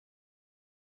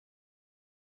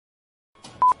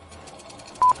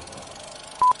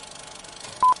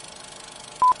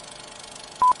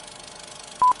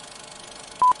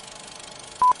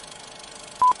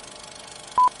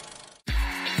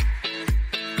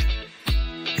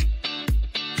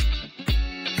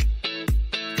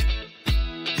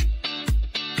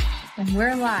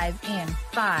We're live in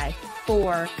 5,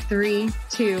 4, 3,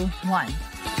 2, 1.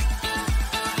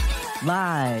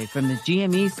 Live from the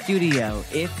GME studio,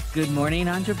 it's Good Morning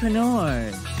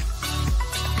Entrepreneurs.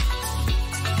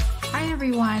 Hi,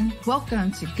 everyone.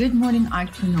 Welcome to Good Morning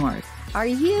Entrepreneurs. Are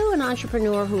you an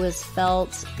entrepreneur who has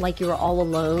felt like you were all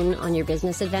alone on your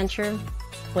business adventure?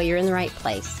 Well, you're in the right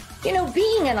place. You know,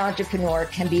 being an entrepreneur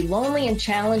can be lonely and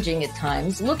challenging at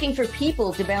times, looking for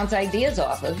people to bounce ideas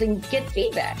off of and get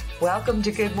feedback. Welcome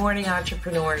to Good Morning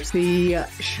Entrepreneurs, the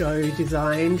show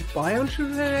designed by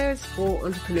entrepreneurs for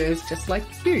entrepreneurs just like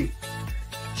you.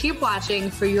 Keep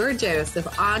watching for your dose of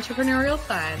entrepreneurial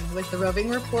fun with the roving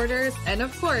reporters and,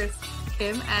 of course,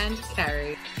 Kim and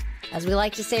Kerry. As we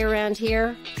like to say around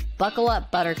here, buckle up,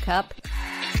 Buttercup.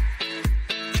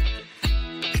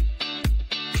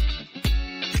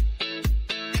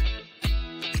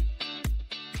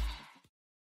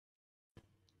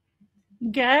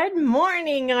 Good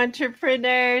morning,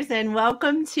 entrepreneurs, and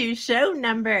welcome to show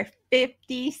number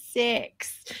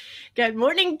 56. Good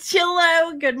morning,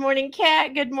 Chillo. Good morning,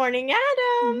 Kat. Good morning,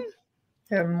 Adam.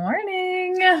 Good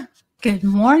morning. Good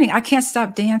morning. I can't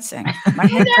stop dancing. My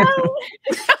head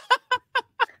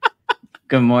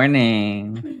Good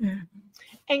morning.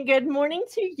 And good morning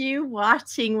to you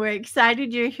watching. We're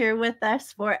excited you're here with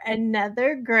us for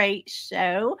another great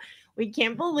show. We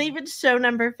can't believe it's show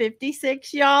number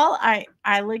 56, y'all.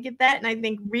 I look at that and I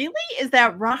think, really? Is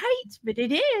that right? But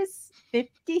it is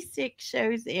 56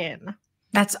 shows in.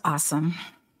 That's awesome.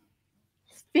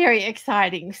 It's very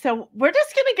exciting. So we're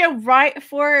just going to go right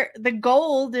for the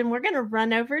gold and we're going to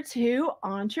run over to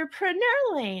Entrepreneur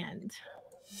Land.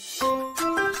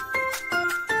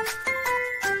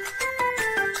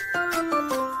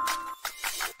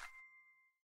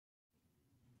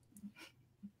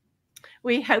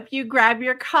 We hope you grab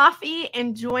your coffee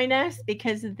and join us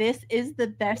because this is the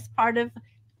best part of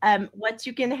what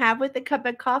you can have with a cup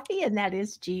of coffee, and that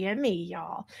is GME,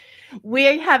 y'all.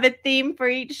 We have a theme for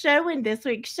each show, and this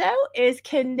week's show is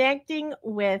connecting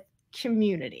with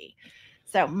community.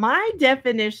 So my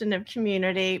definition of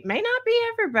community may not be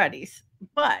everybody's,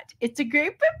 but it's a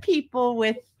group of people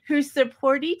who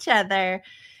support each other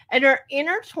and are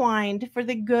intertwined for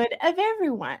the good of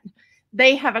everyone.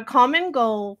 They have a common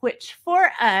goal, which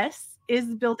for us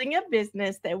is building a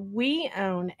business that we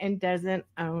own and doesn't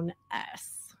own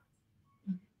us.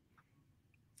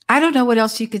 I don't know what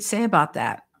else you could say about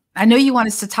that. I know you want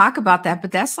us to talk about that,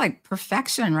 but that's like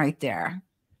perfection right there.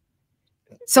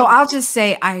 So I'll just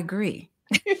say I agree.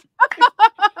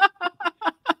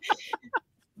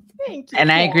 Thank you.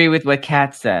 And I agree with what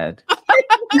Kat said.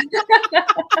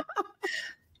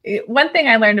 One thing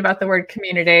I learned about the word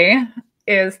community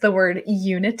is the word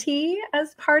unity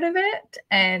as part of it.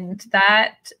 And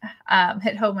that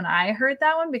hit home when I heard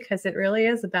that one, because it really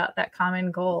is about that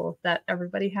common goal that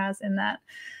everybody has in that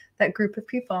group of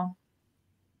people.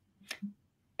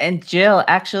 And Jill,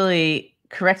 actually,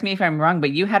 correct me if I'm wrong,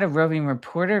 but you had a roving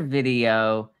reporter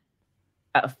video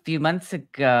a few months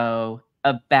ago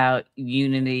about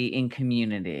unity in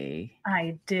community.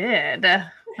 I did.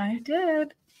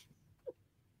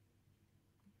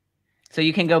 So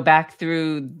you can go back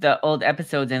through the old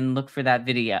episodes and look for that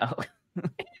video.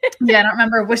 Yeah, I don't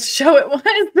remember which show it was,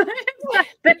 but it's not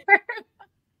there.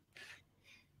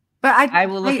 But I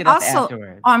will look it up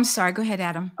afterwards. Oh, I'm sorry. Go ahead,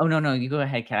 Adam. Oh, no, you go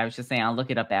ahead, Kat. I was just saying I'll look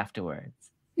it up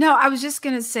afterwards. No, I was just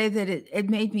going to say that it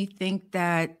made me think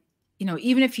that, you know,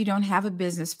 even if you don't have a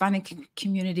business, finding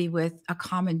community with a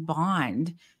common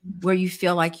bond where you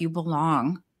feel like you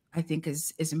belong, I think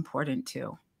is important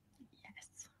too.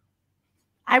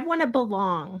 I want to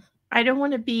belong. I don't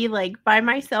want to be like by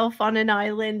myself on an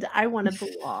island. I want to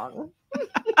belong.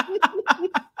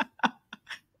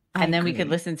 And then we could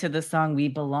listen to the song We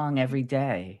Belong every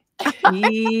day.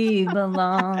 We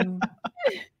belong.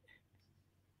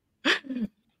 And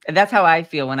that's how I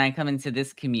feel when I come into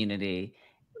this community,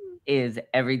 is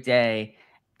every day.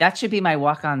 That should be my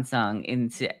walk-on song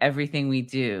into everything we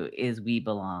do, is We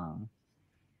Belong.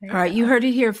 All right, you heard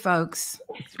it here, folks.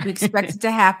 We expect it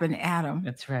to happen, Adam.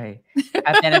 That's right.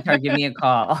 Have Benatar give me a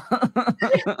call.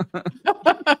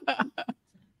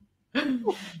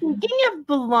 Speaking of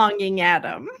belonging,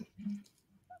 Adam.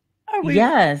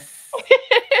 Yes.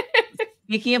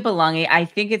 Speaking of belonging, I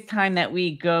think it's time that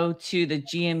we go to the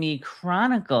GME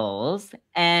Chronicles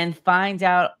and find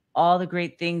out all the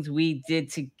great things we did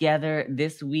together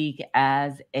this week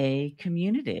as a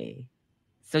community.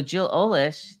 So Jill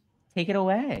Olish, take it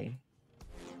away.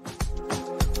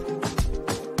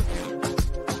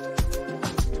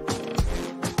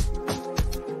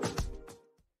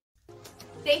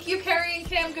 Thank you, Carrie and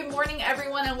Kim. Good morning,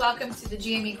 everyone, and welcome to the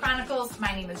GME Chronicles.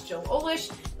 My name is Jill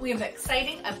Olish. We have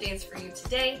exciting updates for you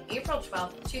today, April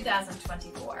 12th,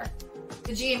 2024.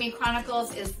 The GME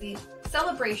Chronicles is the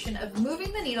celebration of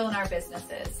moving the needle in our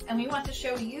businesses, and we want to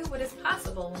show you what is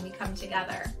possible when we come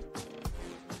together.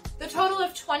 The total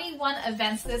of 21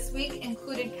 events this week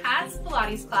included Kat's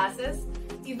Pilates classes,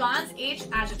 Yvonne's Age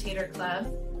Agitator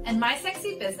Club, and My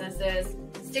Sexy Businesses,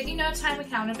 Sticky Note Time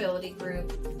Accountability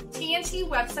Group, TNT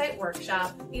Website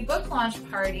Workshop, a book launch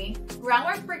party,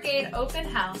 Groundwork Brigade Open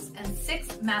House, and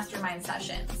 6 mastermind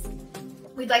sessions.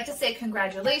 We'd like to say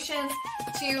congratulations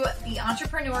to the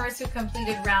entrepreneurs who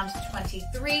completed round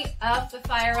 23 of the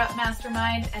Fire Up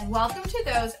Mastermind, and welcome to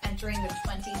those entering the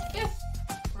 25th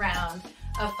round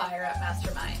of Fire Up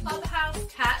Mastermind. Clubhouse,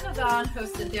 Kat and Yvonne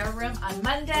hosted their room on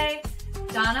Monday.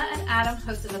 Donna and Adam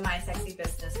hosted the My Sexy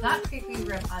Business Not Creepy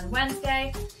room on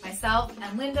Wednesday. Myself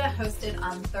and Linda hosted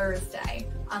on Thursday.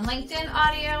 On LinkedIn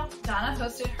Audio, Donna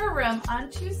hosted her room on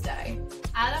Tuesday.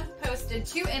 Adam posted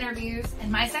 2 interviews, and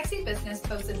My Sexy Business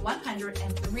posted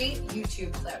 103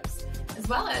 YouTube clips, as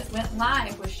well as went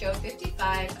live with Show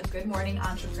 55 of Good Morning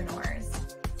Entrepreneurs.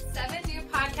 7 new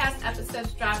podcast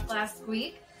episodes dropped last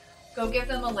week. Go give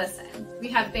them a listen. We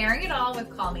have Bearing It All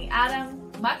with Call Me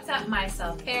Adam, Mucked Up My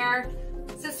Self-Care,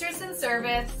 Sisters in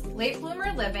Service, Late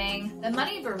Bloomer Living, The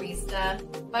Money Barista,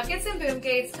 Buckets and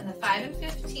Boomgates, and the 5 and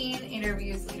 15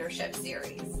 Interviews Leadership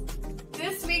Series.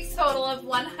 This week's total of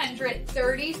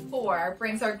 134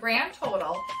 brings our grand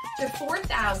total to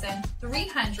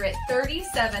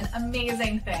 4,337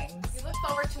 amazing things. We look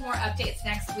forward to more updates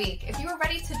next week. If you are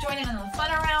ready to join in on the fun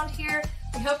around here,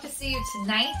 we hope to see you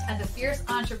tonight at the Fierce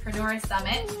Entrepreneur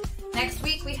Summit. Next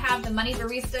week, we have the Money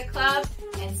Barista Club,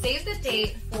 and save the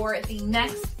date for the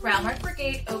next Groundwork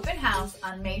Brigade Open House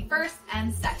on May 1st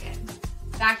and 2nd.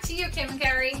 Back to you, Kim and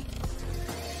Carrie.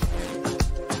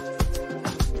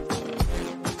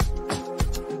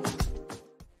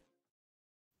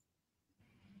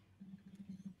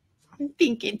 I'm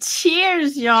thinking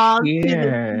cheers, y'all.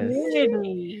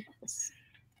 Cheers.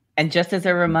 And just as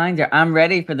a reminder, I'm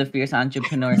ready for the Fierce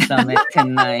Entrepreneur Summit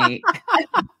tonight.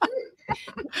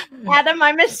 Adam,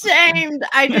 I'm ashamed.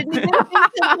 I didn't even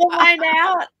think to pull mine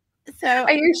out. So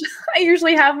I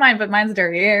usually have mine, but mine's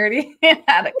dirty. I already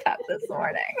had a cup this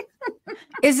morning.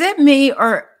 Is it me,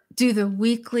 or do the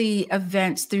weekly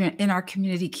events in our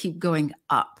community keep going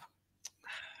up?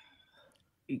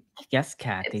 Yes,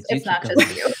 Kat. It's not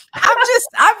just you.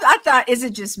 I thought, is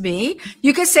it just me?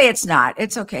 You could say it's not.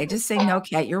 It's okay. Just say no,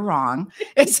 Kat, you're wrong.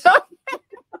 It's okay.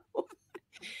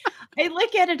 I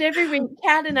look at it every week,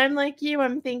 Kat, and I'm like you.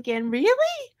 I'm thinking, really?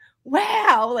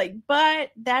 Wow.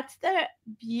 But that's the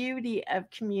beauty of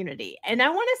community. And I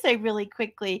want to say really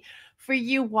quickly, for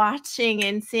you watching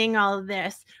and seeing all of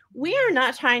this, we are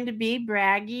not trying to be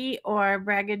braggy or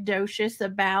braggadocious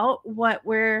about what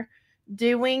we're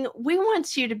doing. We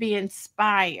want you to be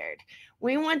inspired.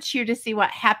 We want you to see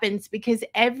what happens, because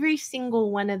every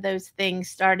single one of those things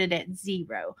started at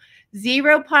 0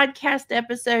 podcast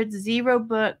episodes, 0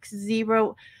 books,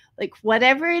 0,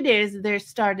 whatever it is, they're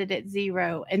started at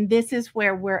 0. And this is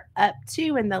where we're up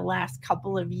to in the last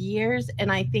couple of years.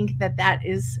 And I think that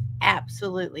is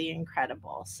absolutely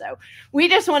incredible. So we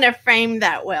just want to frame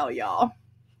that well, y'all.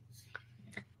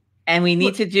 And we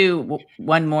need to do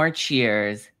one more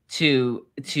cheers to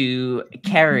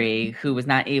Kerry, who was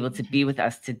not able to be with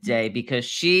us today because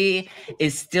she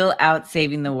is still out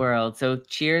saving the world. So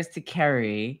cheers to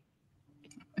Kerry.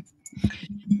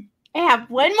 I have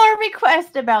one more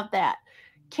request about that.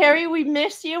 Kerry, we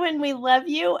miss you and we love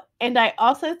you. And I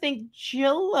also think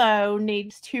Jill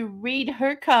needs to read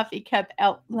her coffee cup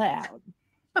out loud.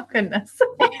 Oh, goodness.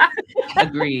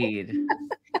 Agreed.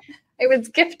 I was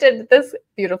gifted this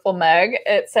beautiful mug.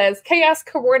 It says Chaos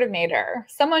Coordinator,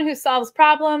 someone who solves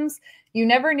problems you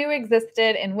never knew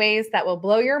existed in ways that will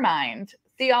blow your mind.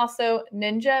 See also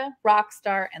Ninja,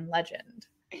 Rockstar, and Legend.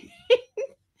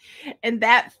 And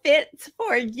that fits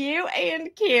for you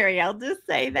and Carrie. I'll just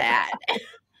say that.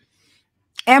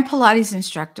 And Pilates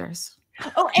instructors.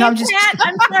 Oh, and no, Pat,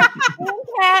 I'm sorry. And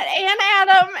Pat and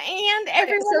Adam and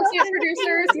everyone. Associate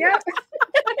producers, yep.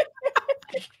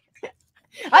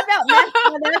 I about messed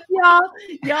that up, y'all.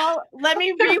 Y'all, let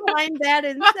me rewind that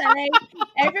and say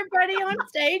everybody on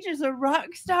stage is a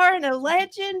rock star and a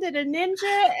legend and a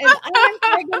ninja, and I'm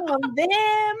tagging on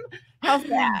them. How's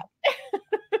that?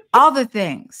 All the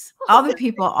things, all the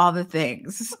people, all the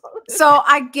things. So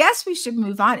I guess we should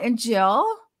move on. And Jill,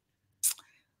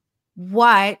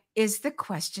 what is the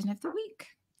question of the week?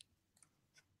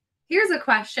 Here's a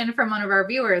question from one of our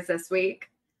viewers this week.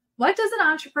 What does an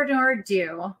entrepreneur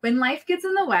do when life gets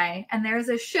in the way and there's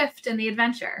a shift in the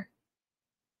adventure?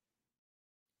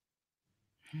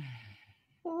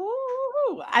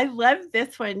 Ooh, I love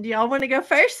this one. Do y'all want to go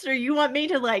first, or you want me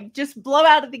to like just blow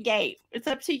out of the gate? It's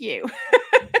up to you.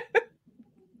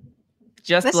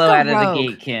 Just Let's blow go out of the rogue.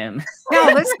 gate, Kim.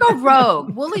 No, let's go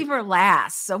rogue. We'll leave her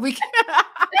last so we can.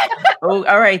 Oh,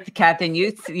 all right, Catherine,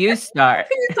 you start.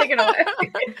 Take it away.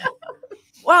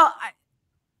 Well,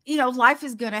 life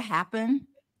is going to happen.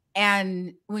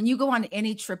 And when you go on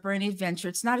any trip or any adventure,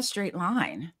 it's not a straight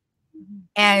line.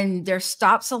 And there's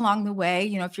stops along the way.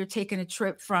 If you're taking a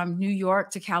trip from New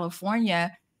York to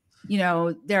California,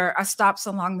 there are stops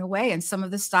along the way. And some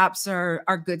of the stops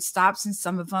are good stops and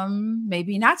some of them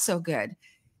maybe not so good.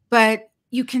 But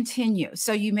you continue.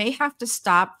 So you may have to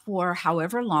stop for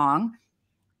however long.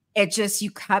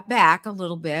 You cut back a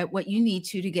little bit what you need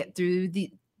to get through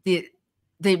the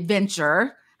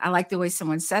adventure. I like the way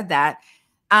someone said that.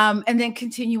 And then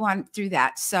continue on through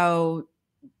that. So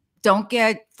don't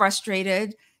get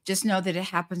frustrated. Just know that it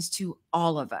happens to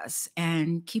all of us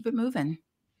and keep it moving.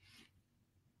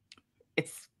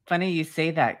 It's funny you say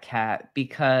that, Kat,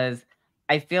 because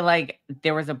I feel like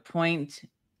there was a point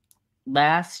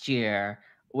last year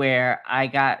where I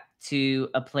got to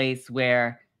a place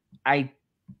where I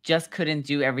just couldn't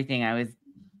do everything. I was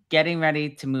getting ready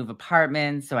to move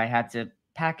apartments, so I had to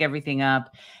pack everything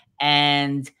up,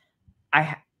 and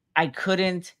I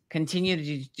couldn't continue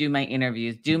to do my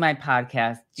interviews, do my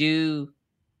podcast, do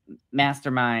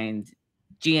mastermind,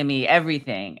 GME,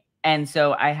 everything. And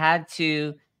so I had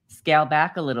to scale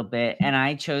back a little bit, and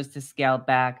I chose to scale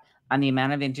back on the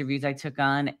amount of interviews I took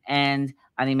on and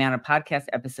on the amount of podcast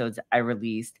episodes I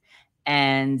released.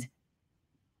 And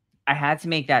I had to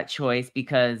make that choice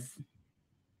because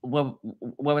what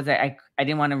was I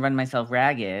didn't want to run myself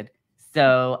ragged.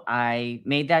 So I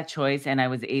made that choice and I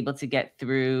was able to get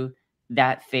through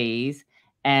that phase.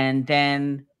 And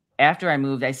then after I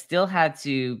moved, I still had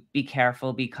to be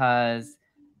careful because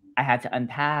I had to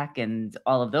unpack and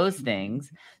all of those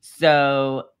things.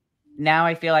 So now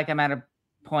I feel like I'm at a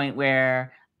point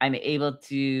where I'm able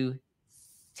to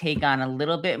take on a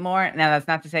little bit more. Now, that's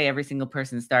not to say every single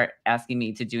person start asking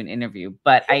me to do an interview,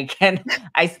 but I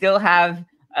still have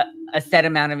a set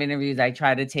amount of interviews I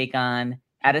try to take on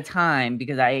at a time,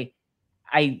 because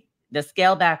the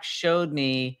scale back showed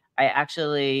me I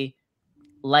actually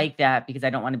like that because I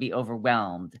don't want to be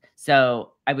overwhelmed.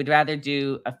 So I would rather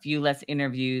do a few less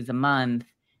interviews a month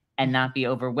and not be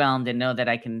overwhelmed and know that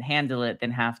I can handle it than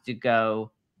have to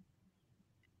go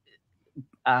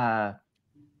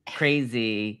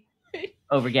crazy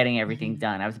over getting everything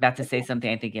done. I was about to say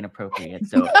something I think inappropriate,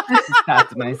 so I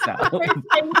stopped myself.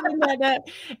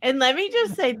 And let me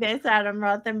just say this, Adam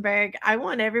Rothenberg. I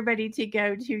want everybody to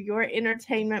go to your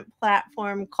entertainment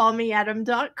platform,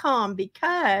 callmeadam.com,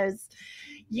 because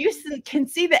you can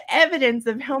see the evidence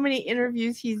of how many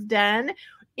interviews he's done.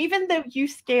 Even though you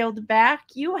scaled back,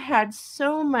 you had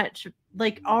so much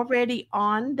already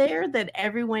on there that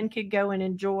everyone could go and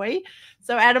enjoy.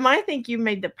 So Adam, I think you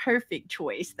made the perfect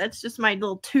choice. That's just my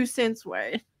little 2 cents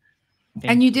worth.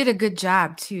 And you did a good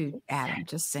job too, Adam,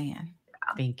 just saying.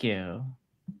 Thank you.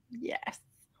 Yes.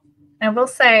 I will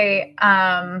say,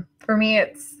 for me,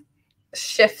 it's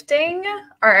shifting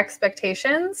our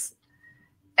expectations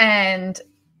and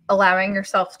allowing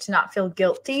yourself to not feel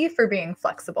guilty for being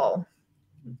flexible.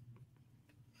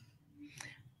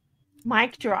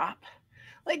 Mic drop.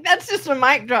 That's just a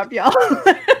mic drop, y'all.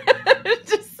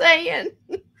 Just saying.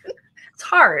 It's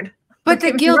hard. But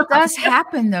the guilt does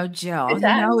happen though, Jill.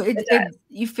 It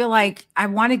you feel like I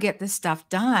want to get this stuff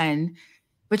done,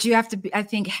 but you have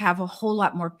to have a whole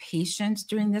lot more patience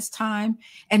during this time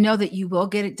and know that you will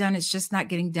get it done. It's just not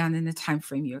getting done in the time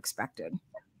frame you expected.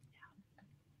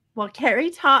 Well, Kerry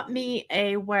taught me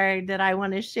a word that I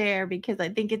want to share because I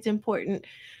think it's important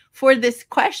for this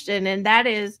question. And that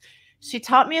is, she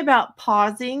taught me about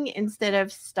pausing instead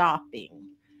of stopping.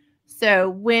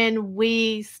 So when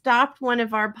we stopped one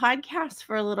of our podcasts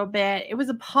for a little bit, it was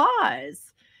a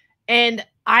pause. And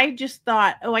I just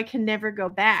thought, oh, I can never go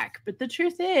back. But the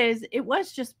truth is, it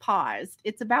was just paused.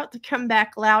 It's about to come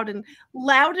back loud and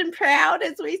proud,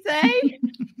 as we say.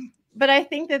 But I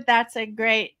think that that's a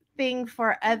great thing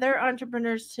for other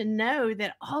entrepreneurs to know,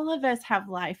 that all of us have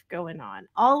life going on.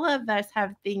 All of us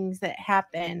have things that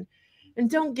happen, and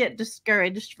don't get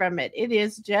discouraged from it. It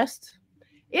is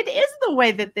the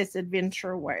way that this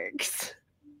adventure works.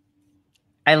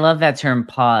 I love that term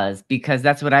pause, because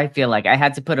that's what I feel like. I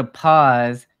had to put a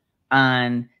pause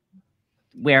on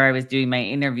where I was doing my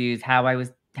interviews, how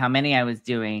many I was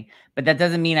doing, but that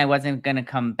doesn't mean I wasn't going to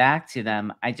come back to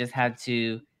them. I just had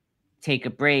to take a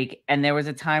break. And there was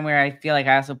a time where I feel like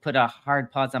I also put a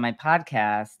hard pause on my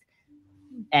podcast,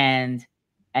 and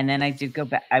then I did go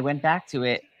back. I went back to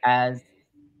it as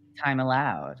time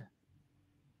allowed,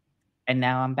 and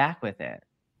now I'm back with it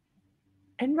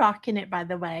and rocking it, by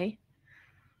the way.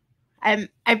 I'm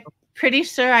pretty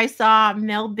sure I saw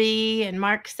Mel B and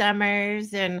Mark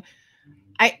Summers, and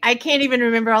I can't even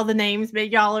remember all the names,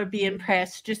 but y'all are be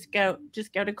impressed. Just go to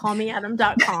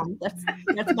callmeadam.com.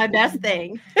 That's my best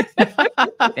thing.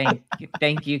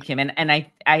 Thank you, Kim. And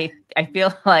I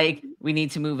feel like we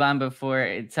need to move on before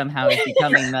it somehow is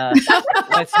becoming the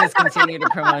let's just continue to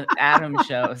promote Adam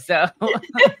show. So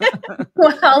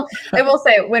well, I will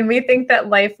say, when we think that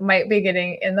life might be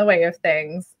getting in the way of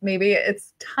things, maybe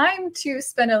it's time to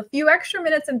spend a few extra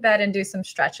minutes in bed and do some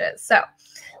stretches. So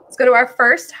let's go to our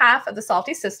first half of the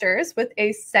Salty Sisters with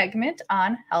a segment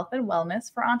on health and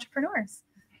wellness for entrepreneurs.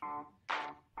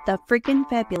 The friggin'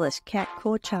 fabulous Kat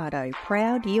Corchado,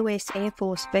 proud US Air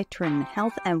Force veteran,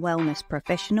 health and wellness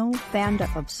professional, founder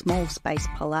of Small Space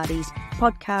Pilates,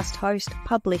 podcast host,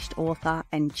 published author,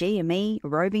 and GME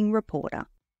roving reporter.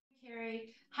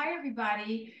 Carrie. Hi,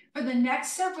 everybody. For the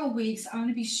next several weeks, I'm going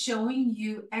to be showing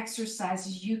you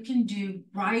exercises you can do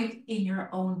right in your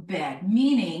own bed,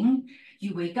 meaning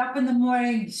you wake up in the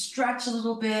morning, you stretch a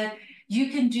little bit. You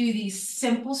can do these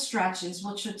simple stretches,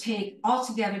 which will take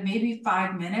altogether maybe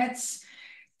 5 minutes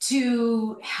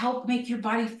to help make your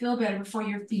body feel better before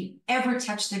your feet ever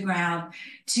touch the ground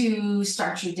to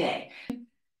start your day.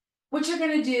 What you're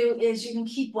going to do is you can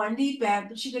keep one knee bent,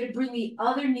 but you're going to bring the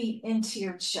other knee into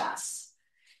your chest.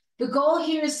 The goal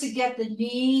here is to get the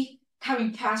knee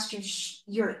coming past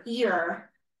your ear,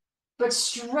 but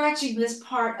stretching this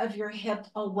part of your hip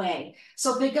away.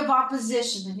 So think of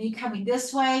opposition, the knee coming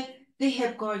this way, the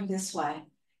hip going this way,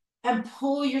 and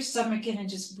pull your stomach in and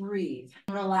just breathe.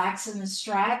 Relax in the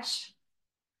stretch.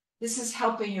 This is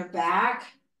helping your back.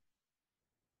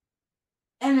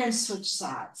 And then switch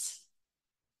sides.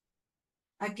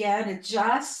 Again,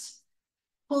 adjust,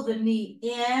 pull the knee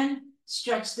in,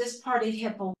 stretch this part of the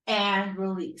hip and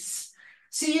release.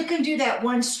 So you can do that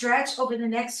one stretch over the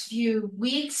next few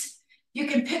weeks. You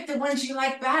can pick the ones you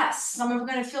like best. Some are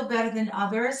going to feel better than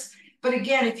others. But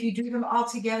again, if you do them all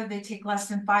together, they take less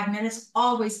than 5 minutes.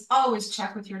 Always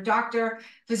check with your doctor,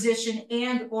 physician,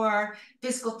 and or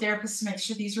physical therapist to make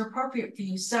sure these are appropriate for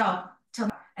you. So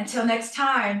until next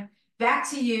time, back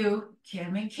to you,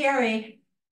 Kim and Carrie.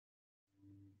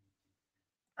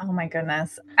 Oh my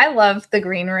goodness. I love the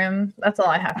green room. That's all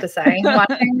I have to say.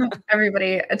 Watching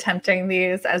everybody attempting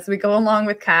these as we go along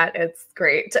with Kat, it's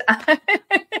great.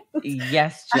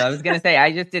 Yes, Joe. I was going to say,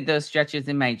 I just did those stretches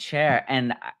in my chair,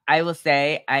 and I will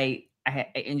say I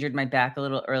injured my back a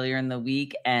little earlier in the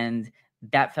week, and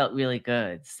that felt really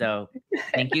good. So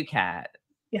thank you, Kat.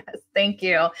 Yes, thank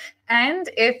you. And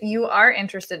if you are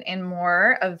interested in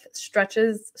more of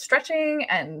stretching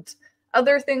and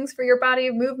other things for your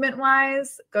body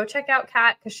movement-wise, go check out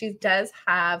Kat, because she does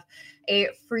have a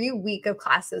free week of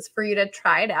classes for you to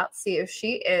try it out, see if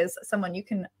she is someone you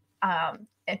can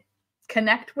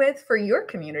connect with for your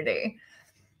community.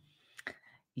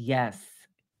 Yes.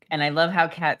 And I love how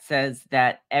Kat says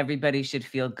that everybody should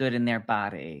feel good in their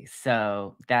body.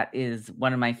 So that is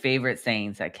one of my favorite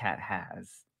sayings that Kat has.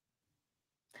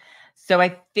 So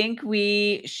I think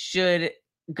we should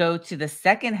go to the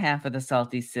second half of the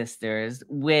Salty Sisters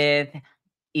with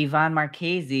Yvonne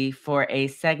Marchese for a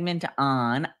segment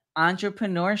on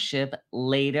entrepreneurship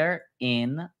later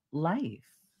in life.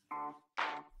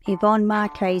 Yvonne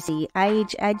Marchese,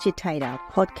 age agitator,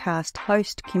 podcast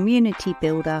host, community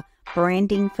builder,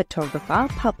 branding photographer,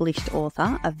 published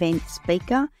author, event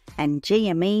speaker, and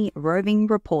GME roving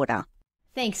reporter.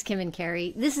 Thanks, Kim and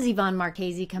Carrie. This is Yvonne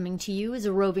Marchese coming to you as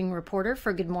a roving reporter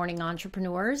for Good Morning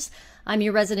Entrepreneurs. I'm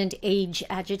your resident age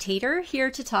agitator, here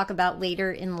to talk about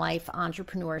later in life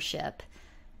entrepreneurship.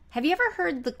 Have you ever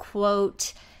heard the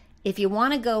quote, "If you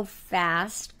want to go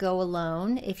fast, go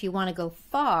alone. If you want to go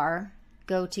far,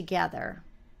 go together"?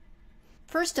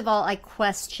 First of all, I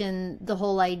question the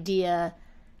whole idea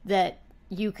that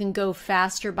you can go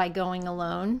faster by going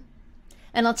alone.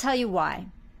 And I'll tell you why.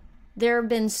 There have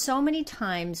been so many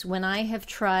times when I have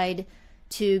tried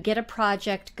to get a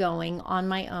project going on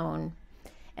my own,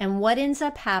 and what ends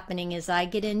up happening is I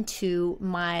get into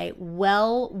my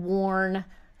well-worn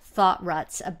thought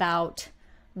ruts about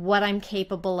what I'm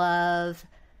capable of,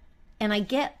 and I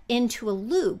get into a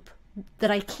loop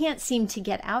that I can't seem to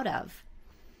get out of.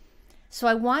 So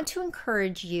I want to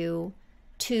encourage you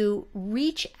to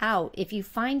reach out if you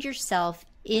find yourself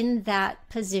in that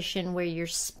position where you're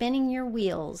spinning your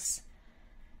wheels.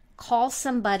 Call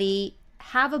somebody,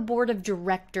 have a board of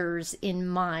directors in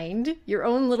mind, your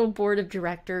own little board of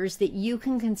directors that you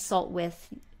can consult with,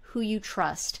 who you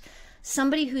trust.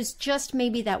 Somebody who's just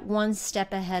maybe that one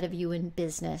step ahead of you in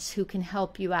business, who can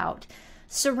help you out.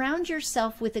 Surround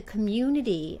yourself with a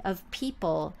community of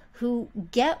people who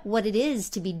get what it is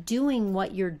to be doing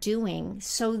what you're doing,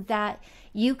 so that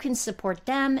you can support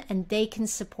them and they can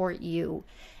support you.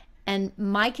 And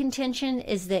my contention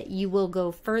is that you will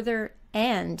go further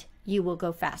and you will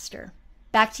go faster.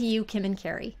 Back to you, Kim and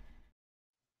Kerry.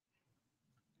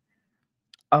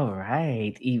 All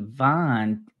right,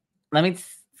 Yvonne.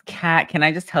 Kat, can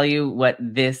I just tell you what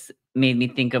this made me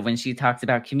think of when she talks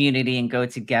about community and go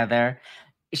together?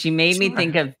 She made me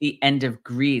think of the end of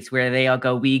Grease, where they all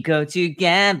go, "We go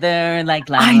together," like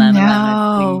la I la la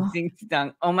know. la, sing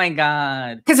sing. Oh my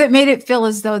God. Because it made it feel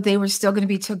as though they were still going to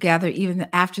be together even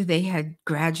after they had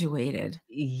graduated.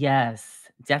 Yes,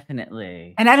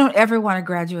 definitely. And I don't ever want to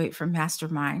graduate from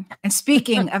Mastermind. And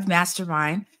speaking of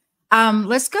Mastermind,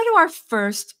 let's go to our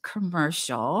first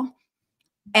commercial.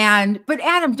 But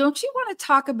Adam, don't you want to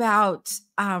talk about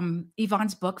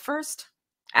Yvonne's book first?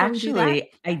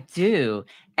 Actually, I do.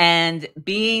 And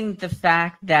being the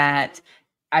fact that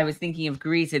I was thinking of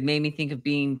Greece, it made me think of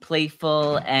being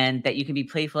playful and that you can be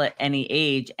playful at any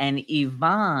age. And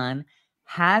Yvonne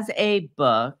has a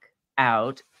book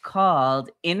out called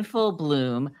In Full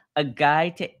Bloom, A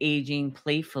Guide to Aging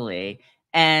Playfully.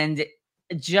 And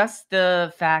just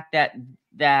the fact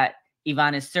that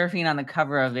Yvonne is surfing on the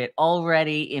cover of it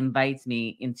already invites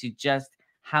me into just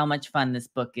how much fun this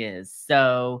book is.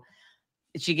 So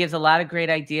she gives a lot of great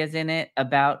ideas in it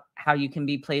about how you can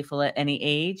be playful at any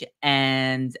age.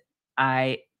 And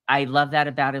I love that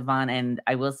about Yvonne. And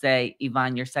I will say,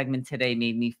 Yvonne, your segment today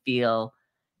made me feel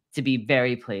to be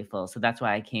very playful. So that's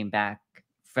why I came back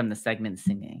from the segment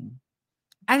singing.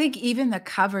 I think even the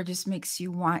cover just makes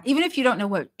you want, even if you don't know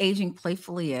what aging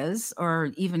playfully is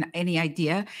or even any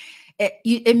idea,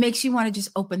 it makes you want to just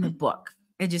open the book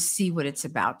and just see what it's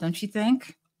about. Don't you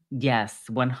think? Yes,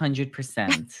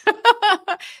 100%.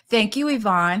 Thank you,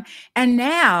 Yvonne. And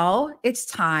now it's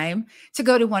time to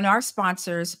go to one of our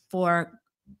sponsors for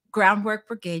Groundwork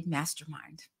Brigade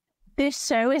Mastermind. This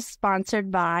show is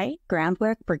sponsored by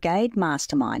Groundwork Brigade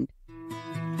Mastermind.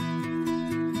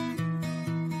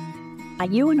 Are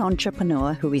you an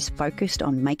entrepreneur who is focused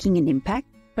on making an impact,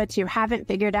 but you haven't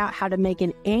figured out how to make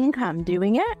an income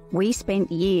doing it? We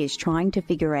spent years trying to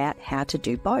figure out how to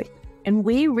do both. And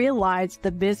we realized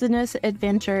the business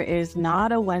adventure is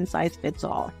not a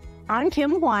one-size-fits-all. I'm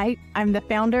Kim White. I'm the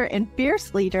founder and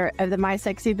fierce leader of the My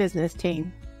Sexy Business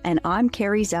team. And I'm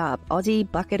Kerry Zarb,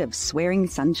 Aussie bucket of swearing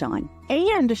sunshine.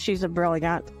 And she's a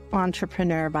brilliant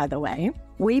entrepreneur, by the way.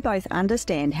 We both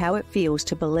understand how it feels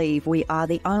to believe we are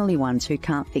the only ones who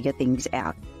can't figure things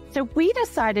out. So we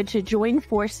decided to join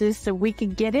forces so we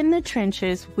could get in the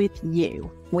trenches with you.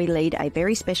 We lead a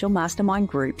very special mastermind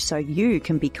group so you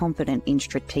can be confident in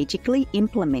strategically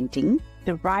implementing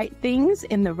the right things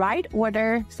in the right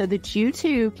order so that you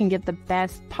too can get the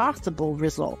best possible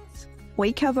results.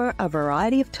 We cover a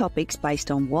variety of topics based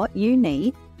on what you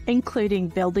need, including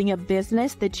building a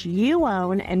business that you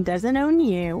own and doesn't own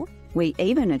you. We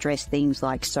even address things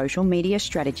like social media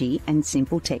strategy and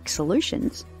simple tech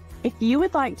solutions. If you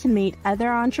would like to meet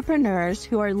other entrepreneurs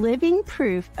who are living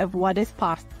proof of what is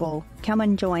possible, come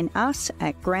and join us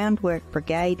at Groundwork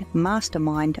Brigade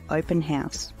Mastermind Open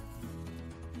House.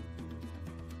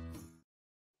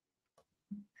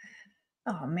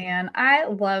 Oh man, I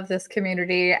love this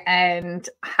community and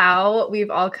how we've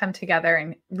all come together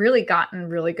and really gotten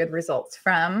really good results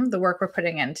from the work we're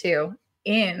putting into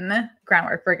in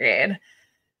Groundwork Brigade.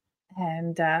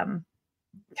 And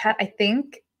Kat, I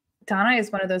think Donna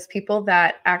is one of those people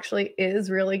that actually is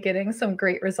really getting some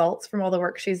great results from all the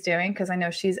work she's doing, because I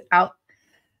know she's out.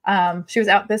 She was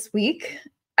out this week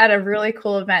at a really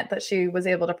cool event that she was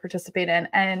able to participate in.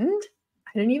 And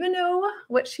I didn't even know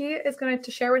what she is going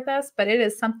to share with us, but it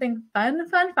is something fun.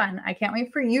 I can't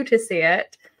wait for you to see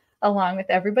it along with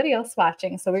everybody else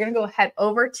watching. So we're going to go head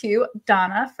over to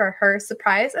Donna for her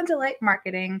surprise and delight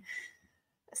marketing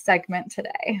segment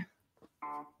today.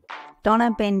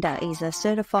 Donna Bender is a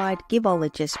certified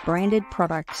givologist, branded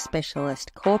product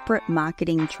specialist, corporate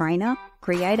marketing trainer,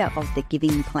 creator of The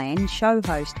Giving Plan, show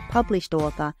host, published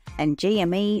author, and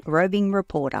GME roving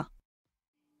reporter.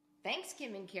 Thanks,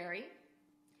 Kim and Kerry.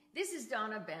 This is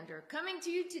Donna Bender, coming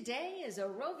to you today as a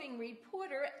roving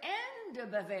reporter and a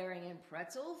Bavarian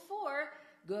pretzel for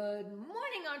Good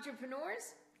Morning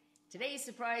Entrepreneurs. Today's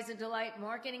Surprise and Delight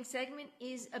marketing segment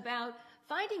is about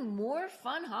finding more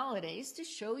fun holidays to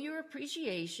show your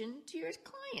appreciation to your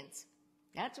clients.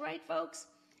 That's right, folks.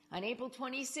 On April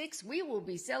 26th, we will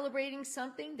be celebrating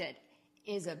something that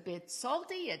is a bit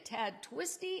salty, a tad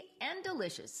twisty, and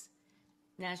delicious.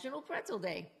 National Pretzel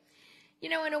Day. You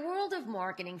know, in a world of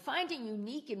marketing, finding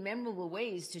unique and memorable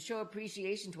ways to show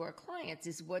appreciation to our clients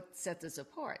is what sets us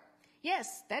apart.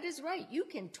 Yes, that is right. You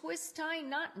can twist, tie,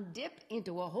 knot, and dip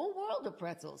into a whole world of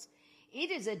pretzels.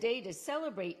 It is a day to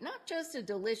celebrate not just a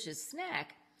delicious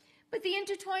snack, but the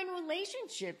intertwined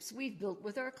relationships we've built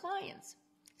with our clients.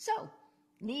 So,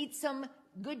 need some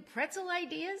good pretzel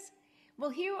ideas? Well,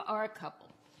 here are a couple.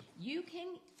 You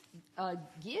can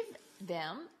give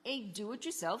them a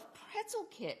do-it-yourself pretzel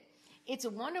kit. It's a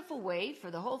wonderful way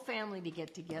for the whole family to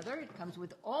get together. It comes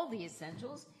with all the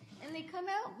essentials, and they come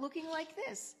out looking like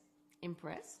this.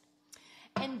 Impressed?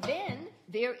 And then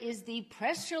there is the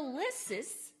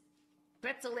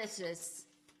Pretzelicious,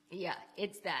 yeah,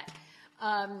 it's that,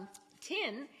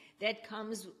 tin that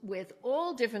comes with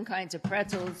all different kinds of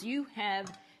pretzels. You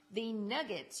have the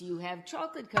nuggets, you have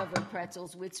chocolate-covered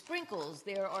pretzels with sprinkles,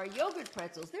 there are yogurt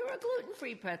pretzels, there are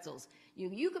gluten-free pretzels.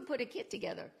 You could put a kit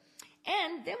together.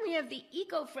 And then we have the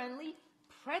eco-friendly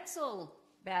pretzel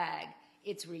bag.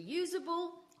 It's reusable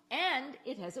and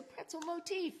it has a pretzel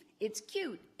motif. It's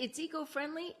cute, it's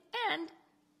eco-friendly, and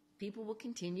people will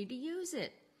continue to use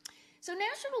it. So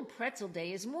National Pretzel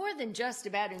Day is more than just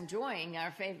about enjoying our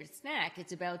favorite snack.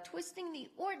 It's about twisting the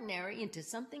ordinary into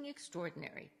something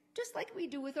extraordinary, just like we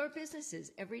do with our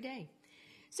businesses every day.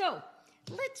 So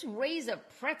let's raise a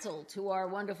pretzel to our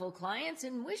wonderful clients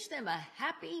and wish them a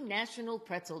happy National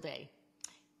Pretzel Day.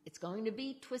 It's going to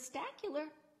be twistacular.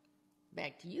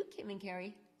 Back to you, Kim and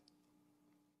Kerry.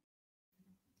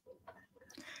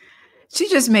 She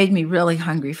just made me really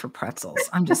hungry for pretzels.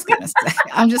 I'm just going to say,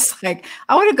 I'm just like,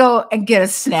 I want to go and get a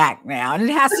snack now. And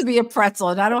it has to be a pretzel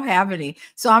and I don't have any.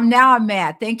 So I'm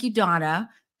mad. Thank you, Donna.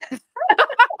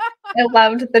 I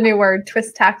loved the new word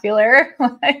twistacular.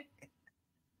 Like,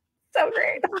 so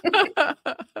great.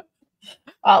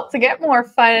 Well, to get more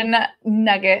fun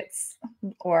nuggets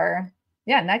or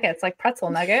nuggets, like pretzel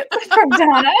nuggets from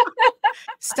Donna.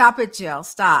 Stop it, Jill.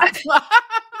 Stop.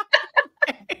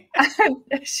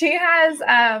 She has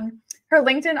her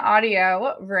LinkedIn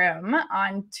audio room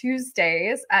on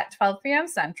Tuesdays at 12 p.m.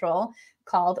 Central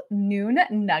called Noon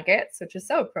Nuggets, which is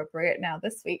so appropriate now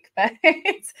this week. But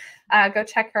go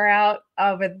check her out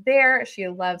over there. She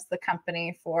loves the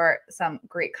company for some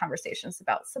great conversations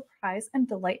about surprise and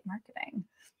delight marketing.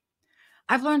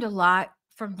 I've learned a lot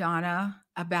from Donna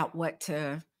about what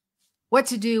to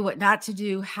do, what not to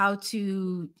do, how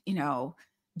to,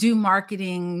 do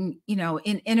marketing,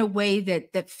 in a way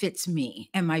that fits me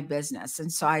and my business.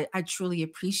 And so I truly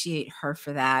appreciate her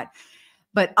for that.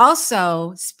 But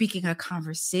also, speaking of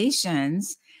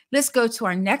conversations, let's go to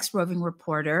our next roving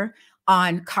reporter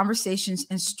on conversations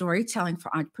and storytelling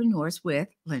for entrepreneurs with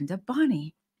Linda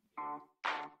Bonney.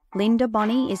 Linda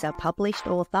Bonney is a published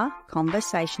author,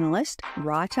 conversationalist,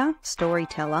 writer,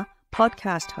 storyteller,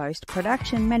 podcast host,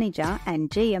 production manager, and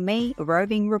GME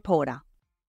roving reporter.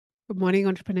 Good morning,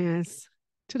 entrepreneurs.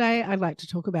 Today, I'd like to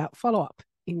talk about follow-up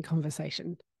in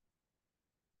conversation.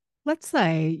 Let's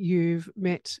say you've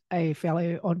met a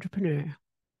fellow entrepreneur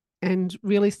and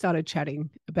really started chatting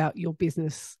about your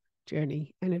business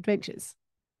journey and adventures.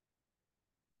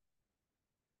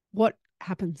 What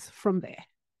happens from there?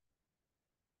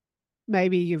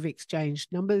 Maybe you've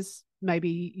exchanged numbers,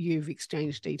 maybe you've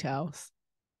exchanged details.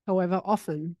 However,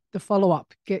 often the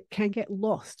follow-up can get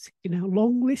lost in a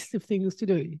long list of things to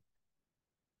do.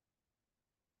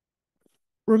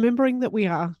 Remembering that we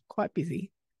are quite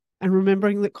busy and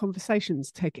remembering that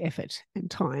conversations take effort and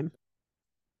time.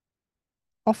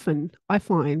 Often I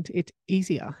find it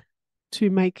easier to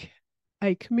make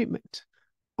a commitment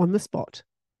on the spot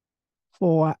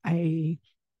for a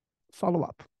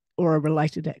follow-up or a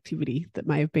related activity that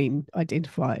may have been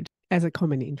identified as a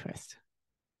common interest.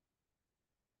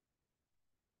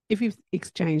 If you've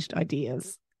exchanged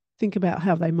ideas, think about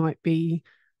how they might be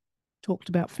talked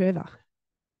about further.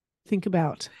 Think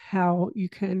about how you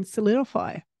can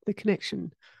solidify the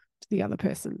connection to the other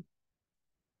person,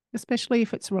 especially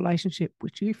if it's a relationship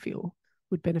which you feel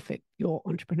would benefit your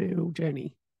entrepreneurial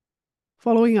journey.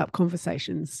 Following up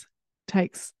conversations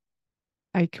takes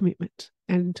a commitment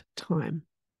and time.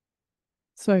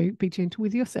 So be gentle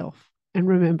with yourself and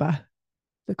remember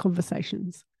the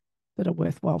conversations that are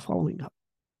worthwhile following up.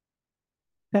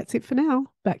 That's it for now.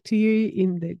 Back to you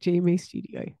in the GME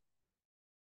studio.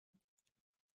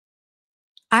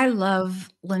 I love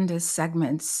Linda's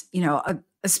segments,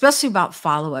 especially about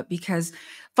follow-up, because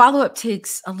follow-up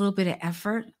takes a little bit of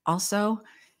effort also.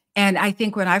 And I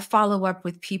think when I follow up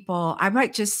with people, I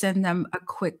might just send them a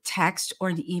quick text or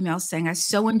an email saying, I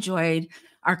so enjoyed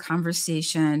our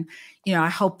conversation. You know, I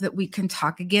hope that we can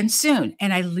talk again soon.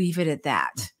 And I leave it at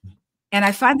that. And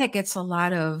I find that gets a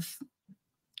lot of,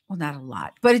 well, not a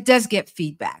lot, but it does get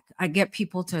feedback. I get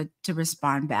people to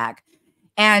respond back.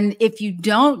 And if you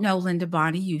don't know Linda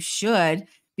Bonney, you should,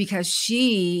 because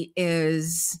she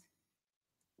is,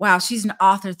 wow, she's an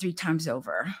author 3 times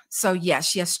over. So yes,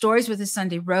 she has Stories with a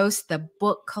Sunday Roast, the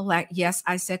book yes,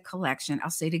 I said collection. I'll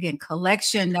say it again,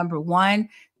 collection number 1,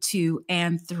 2,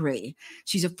 and 3.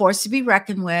 She's a force to be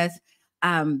reckoned with.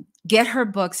 Get her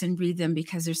books and read them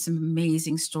because there's some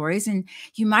amazing stories. And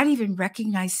you might even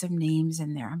recognize some names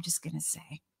in there, I'm just going to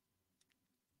say.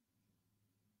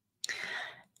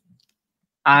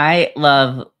 I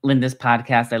love Linda's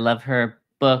podcast. I love her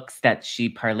books that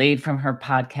she parlayed from her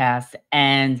podcast,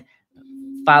 and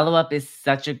follow-up is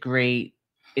such a great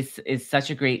is such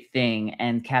a great thing.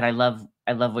 And Kat, I love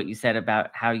what you said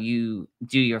about how you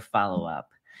do your follow-up.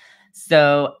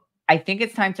 So I think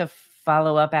it's time to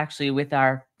follow up actually with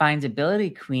our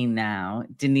findability queen now,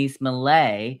 Denise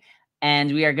Millay,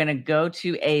 and we are going to go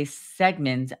to a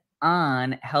segment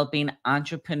on helping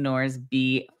entrepreneurs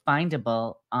be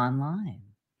findable online.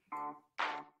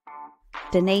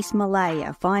 Denise Millay,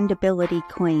 a findability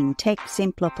queen, tech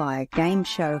simplifier, game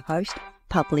show host,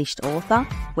 published author,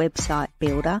 website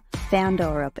builder,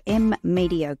 founder of M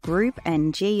Media Group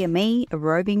and GME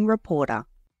roving reporter.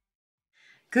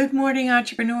 Good morning,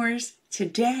 entrepreneurs.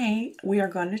 Today, we are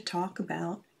going to talk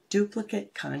about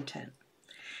duplicate content.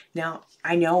 Now,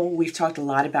 I know we've talked a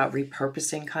lot about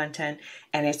repurposing content,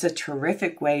 and it's a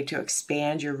terrific way to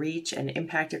expand your reach and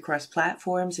impact across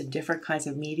platforms and different kinds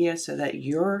of media so that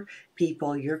your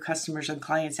people, your customers and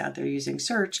clients out there using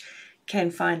search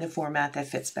can find the format that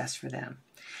fits best for them.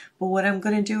 But what I'm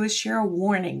going to do is share a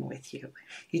warning with you.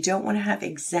 You don't want to have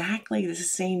exactly the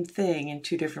same thing in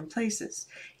 2 different places.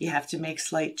 You have to make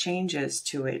slight changes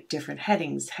to it, different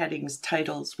headings,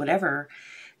 titles, whatever,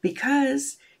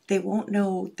 because they won't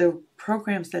know, the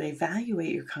programs that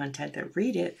evaluate your content, that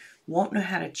read it, won't know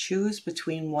how to choose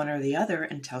between one or the other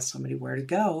and tell somebody where to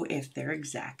go if they're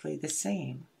exactly the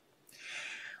same.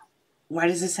 Why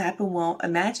does this happen? Well,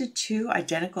 imagine 2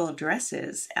 identical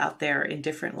addresses out there in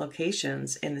different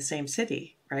locations in the same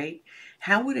city, right?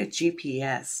 How would a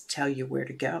GPS tell you where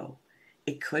to go?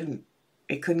 It couldn't.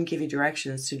 It couldn't give you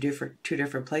directions to 2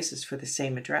 different places for the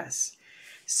same address.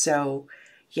 So,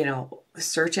 you know,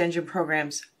 search engine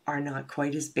programs are not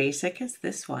quite as basic as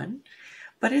this one,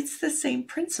 but it's the same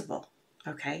principle,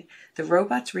 okay? The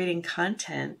robots reading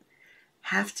content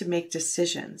have to make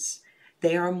decisions.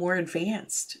 They are more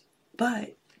advanced,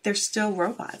 but they're still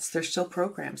robots. They're still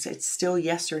programs. It's still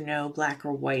yes or no, black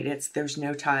or white. There's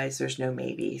no ties, there's no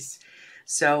maybes.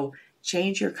 So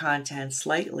change your content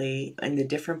slightly in the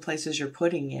different places you're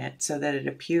putting it so that it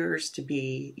appears to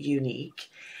be unique,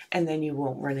 and then you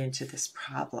won't run into this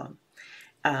problem.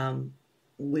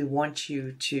 We want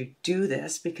you to do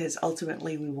this because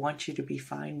ultimately we want you to be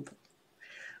findable.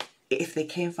 If they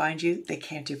can't find you, they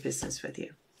can't do business with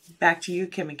you. Back to you,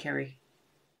 Kim and Kerry.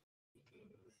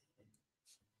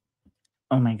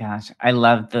 Oh my gosh, I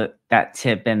love that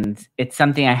tip, and it's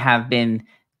something I have been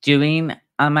doing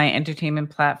on my entertainment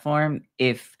platform.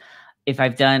 If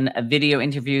I've done a video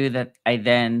interview that I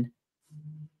then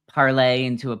parlay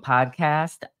into a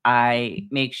podcast, I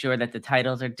make sure that the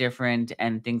titles are different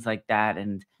and things like that.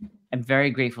 And I'm very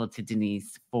grateful to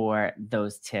Denise for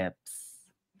those tips.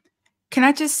 Can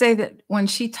I just say that when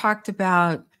she talked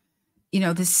about, you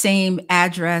know, the same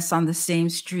address on the same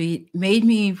street, made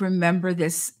me remember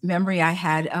this memory I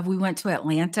had of, we went to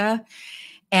Atlanta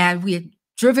and we had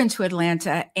driven to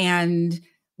Atlanta and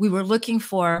we were looking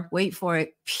for, wait for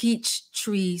it,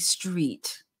 Peachtree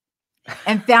Street,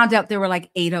 and found out there were like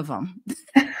 8 of them.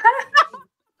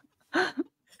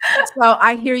 So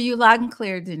I hear you loud and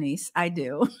clear, Denise. I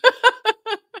do.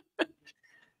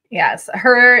 Yes,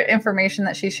 her information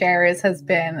that she shares has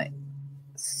been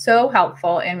so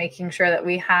helpful in making sure that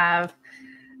we have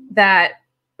that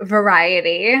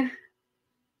variety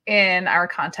in our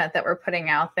content that we're putting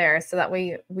out there so that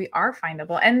we are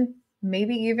findable, and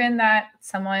maybe even that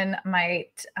someone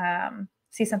might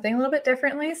see something a little bit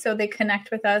differently. So they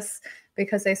connect with us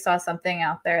because they saw something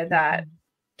out there that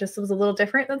just was a little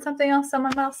different than something else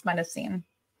someone else might have seen.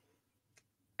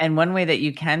 And one way that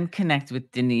you can connect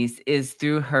with Denise is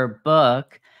through her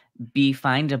book, Be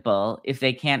Findable. If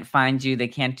they can't find you, they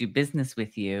can't do business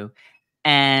with you.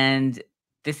 And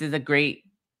this is a great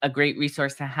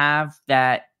resource to have,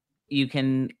 that you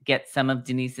can get some of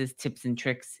Denise's tips and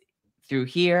tricks through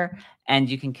here, and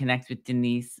you can connect with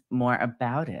Denise more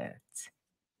about it.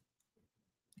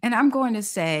 And I'm going to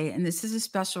say, and this is a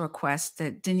special request,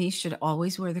 that Denise should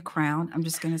always wear the crown. I'm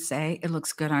just going to say it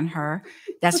looks good on her.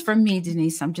 That's from me,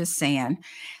 Denise. I'm just saying.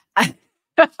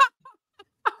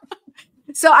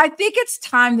 So I think it's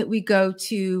time that we go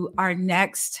to our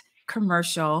next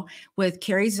commercial with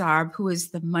Kerry Zarb, who is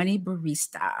the money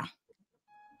barista.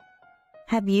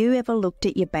 Have you ever looked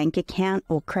at your bank account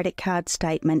or credit card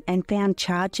statement and found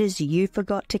charges you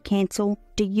forgot to cancel?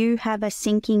 Do you have a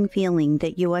sinking feeling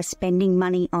that you are spending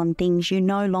money on things you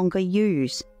no longer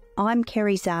use? I'm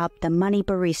Kerry Zarb, the Money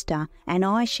Barista, and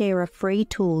I share a free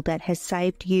tool that has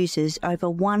saved users over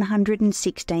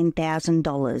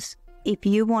 $116,000. If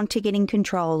you want to get in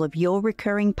control of your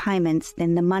recurring payments,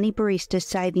 then the Money Barista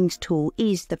Savings Tool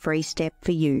is the free step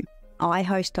for you. I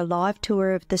host a live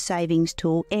tour of the Savings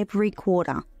Tool every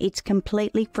quarter. It's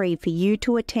completely free for you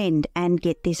to attend and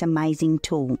get this amazing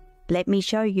tool. Let me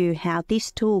show you how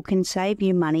this tool can save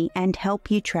you money and help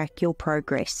you track your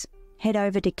progress. Head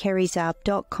over to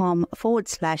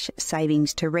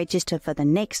kerryzarb.com/savings to register for the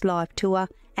next live tour.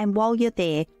 And while you're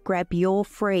there, grab your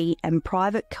free and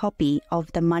private copy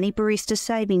of the Money Barista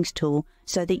Savings Tool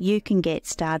so that you can get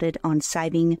started on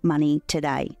saving money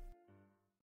today.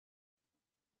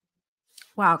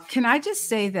 Wow. Can I just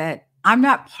say that I'm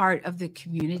not part of the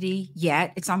community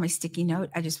yet? It's on my sticky note,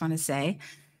 I just want to say.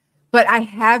 But I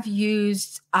have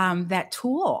used that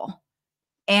tool.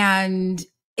 And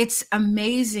it's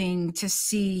amazing to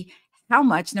see how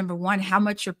much, number one, how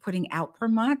much you're putting out per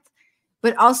month,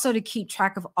 but also to keep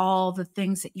track of all the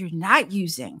things that you're not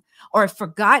using or have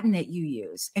forgotten that you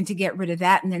use, and to get rid of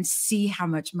that and then see how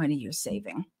much money you're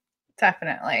saving.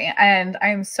 Definitely. And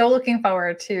I'm so looking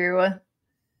forward to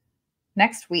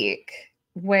next week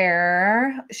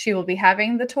where she will be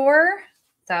having the tour.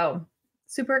 So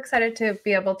super excited to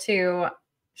be able to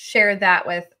share that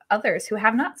with others who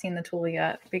have not seen the tool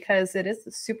yet, because it is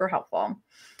super helpful.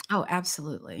 Oh,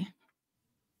 absolutely.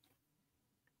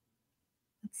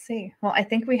 Let's see. Well, I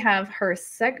think we have her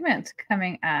segment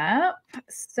coming up.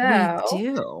 So we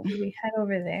do. We head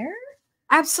over there?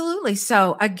 Absolutely.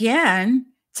 So again,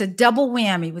 it's a double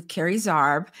whammy with Kerry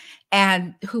Zarb,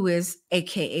 and who is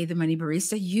AKA the Money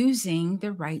Barista, using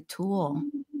the right tool.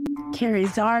 Kerry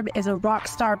Zarb is a rock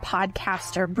star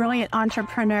podcaster, brilliant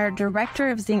entrepreneur, director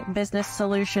of Zinc Business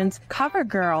Solutions, cover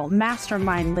girl,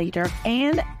 mastermind leader,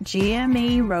 and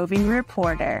GME roving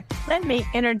reporter. Let me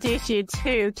introduce you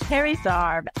to Kerry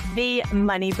Zarb, the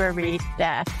Money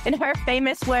Barista. In her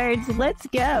famous words, let's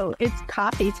go, it's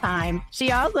coffee time.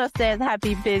 She also says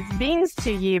happy biz beans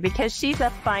to you because she's a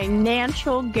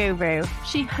financial guru.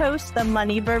 She hosts the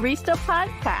Money Barista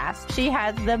podcast. She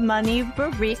has the Money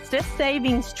Barista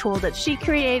Savings Tool that she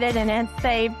created and has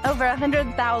saved over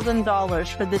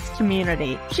 $100,000 for this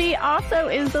community. She also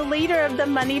is the leader of the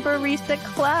Money Barista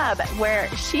Club, where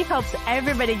she helps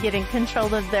everybody get in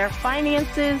control of their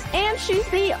finances, and she's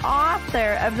the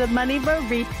author of the Money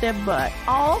Barista book,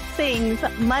 All Things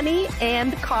Money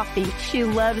and Coffee. She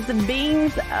loves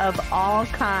beans of all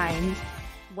kinds.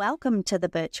 Welcome to the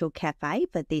Virtual Cafe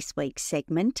for this week's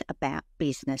segment about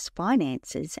business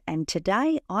finances. And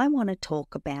today I want to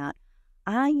talk about,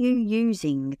 are you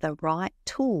using the right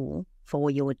tool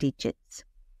for your digits?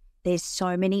 There's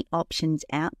so many options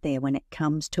out there when it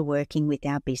comes to working with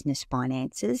our business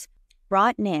finances.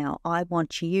 Right now, I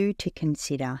want you to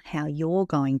consider how you're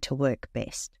going to work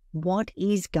best. What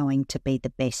is going to be the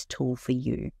best tool for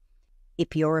you?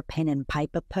 If you're a pen and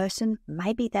paper person,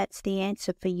 maybe that's the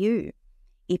answer for you.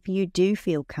 If you do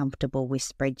feel comfortable with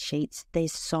spreadsheets,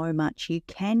 there's so much you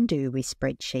can do with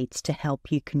spreadsheets to help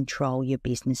you control your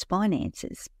business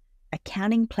finances.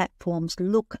 Accounting platforms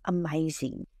look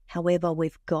amazing. However,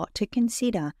 we've got to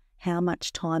consider how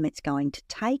much time it's going to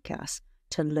take us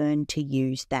to learn to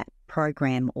use that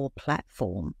program or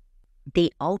platform.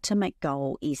 The ultimate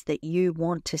goal is that you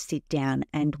want to sit down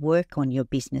and work on your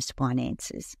business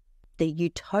finances. The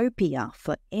utopia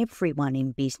for everyone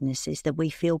in business is that we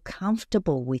feel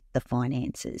comfortable with the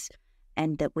finances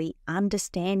and that we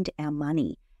understand our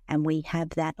money, and we have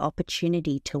that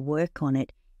opportunity to work on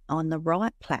it on the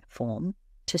right platform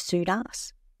to suit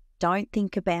us. Don't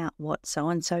think about what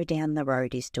so-and-so down the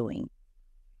road is doing.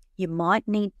 You might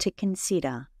need to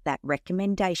consider that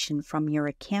recommendation from your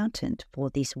accountant for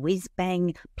this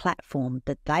whiz-bang platform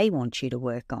that they want you to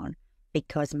work on,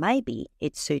 because maybe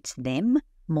it suits them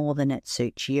more than it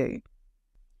suits you.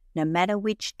 No matter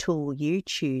which tool you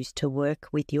choose to work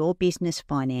with your business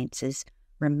finances,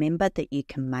 remember that you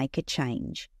can make a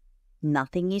change.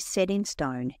 Nothing is set in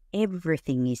stone,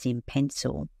 everything is in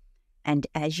pencil. And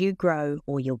as you grow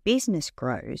or your business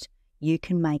grows, you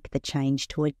can make the change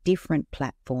to a different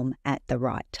platform at the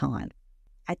right time.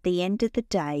 At the end of the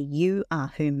day, you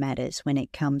are who matters when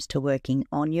it comes to working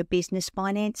on your business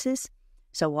finances.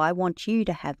 So I want you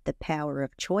to have the power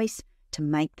of choice to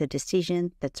make the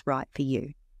decision that's right for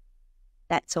you.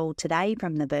 That's all today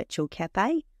from the Virtual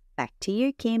Cafe. Back to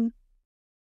you, Kim.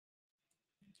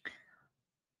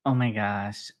 Oh my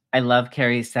gosh. I love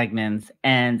Carrie's segments,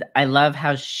 and I love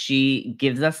how she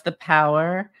gives us the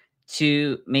power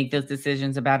to make those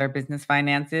decisions about our business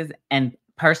finances. And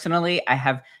personally, I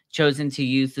have chosen to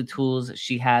use the tools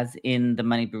she has in the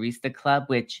Money Barista Club,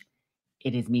 which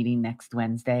it is meeting next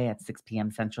Wednesday at 6 p.m.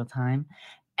 Central Time.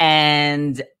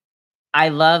 And I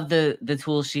love the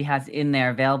tools she has in there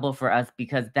available for us,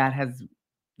 because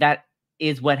that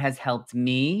is what has helped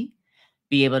me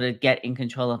be able to get in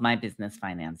control of my business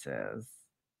finances.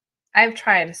 I've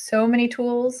tried so many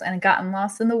tools and gotten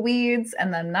lost in the weeds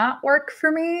and then not work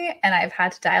for me. And I've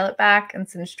had to dial it back. And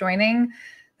since joining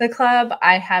the club,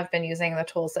 I have been using the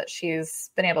tools that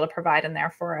she's been able to provide in there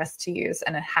for us to use.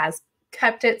 And it has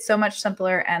kept it so much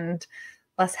simpler and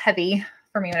less heavy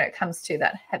for me when it comes to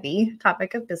that heavy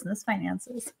topic of business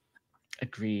finances.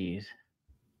 Agreed.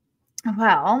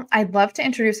 Well, I'd love to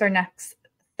introduce our next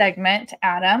segment,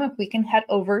 Adam, if we can head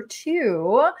over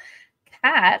to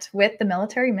Kat with the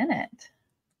Military Minute.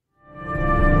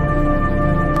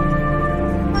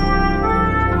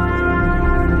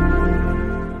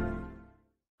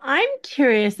 I'm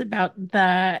curious about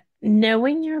the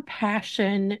knowing your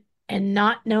passion and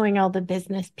not knowing all the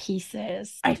business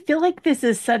pieces. I feel like this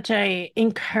is such a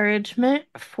encouragement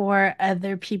for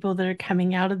other people that are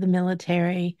coming out of the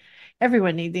military.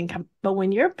 Everyone needs income, but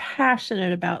when you're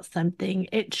passionate about something,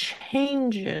 it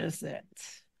changes it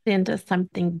into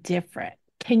something different.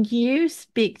 Can you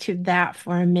speak to that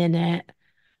for a minute,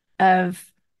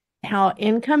 of how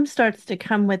income starts to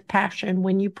come with passion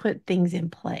when you put things in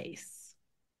place?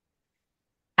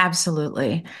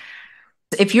 Absolutely.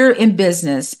 If you're in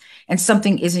business and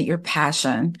something isn't your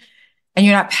passion and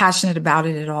you're not passionate about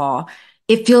it at all,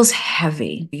 it feels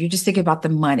heavy. You just think about the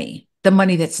money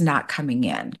that's not coming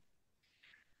in.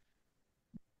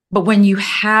 But when you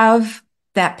have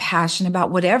that passion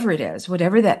about whatever it is,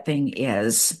 whatever that thing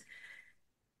is,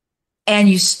 and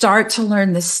you start to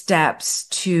learn the steps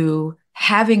to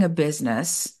having a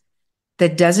business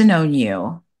that doesn't own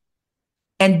you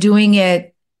and doing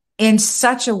it in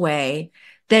such a way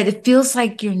that it feels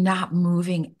like you're not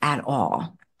moving at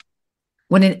all,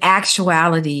 when in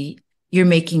actuality, you're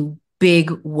making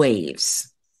big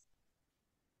waves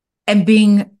and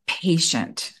being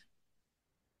patient.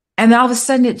 And all of a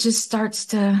sudden, it just starts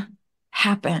to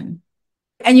happen.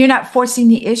 And you're not forcing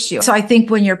the issue. So I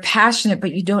think when you're passionate,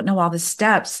 but you don't know all the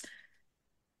steps,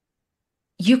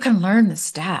 you can learn the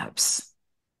steps.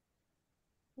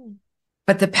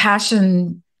 But the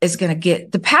passion is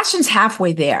the passion's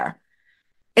halfway there.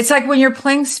 It's like when you're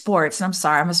playing sports, and I'm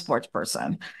sorry, I'm a sports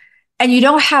person, and you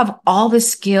don't have all the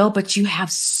skill, but you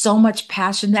have so much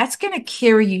passion, that's going to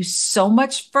carry you so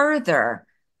much further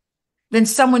than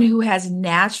someone who has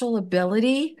natural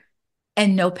ability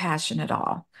and no passion at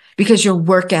all, because your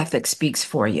work ethic speaks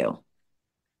for you.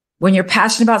 When you're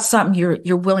passionate about something,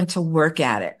 you're willing to work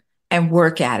at it and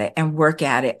work at it and work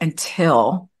at it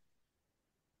until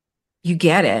you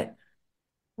get it.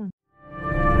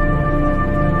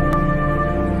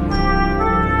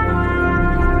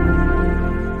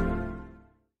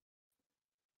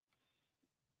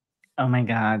 Oh my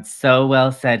God. So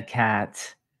well said,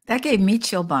 Kat. That gave me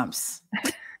chill bumps.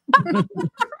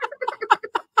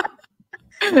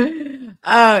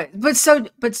 But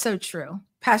so true.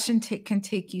 Passion can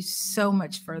take you so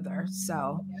much further.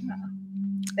 So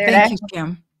thank you,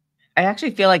 Kim. I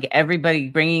actually feel like everybody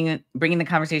bringing the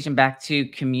conversation back to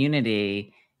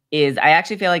community I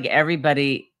actually feel like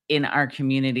everybody in our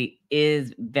community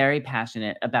is very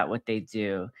passionate about what they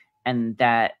do, and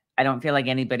that I don't feel like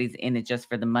anybody's in it just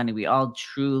for the money. We all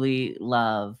truly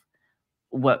love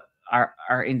what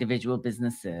our individual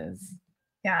businesses.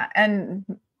 Yeah. And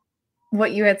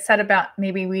what you had said about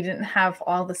maybe we didn't have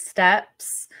all the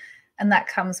steps, and that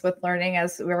comes with learning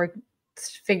as we were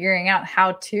figuring out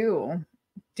how to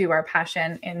do our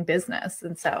passion in business.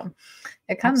 And so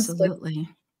it comes Absolutely. with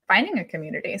finding a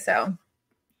community. So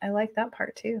I like that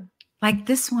part too. Like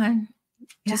this one.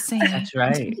 Just saying. That's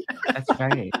right. That's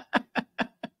right.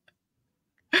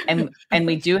 And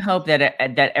we do hope that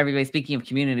everybody, speaking of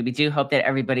community, we do hope that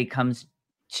everybody comes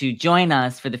to join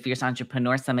us for the Fierce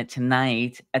Entrepreneur Summit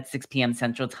tonight at 6 p.m.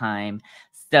 Central Time.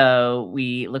 So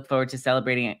we look forward to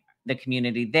celebrating the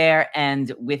community there.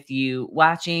 And with you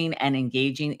watching and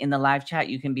engaging in the live chat,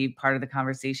 you can be part of the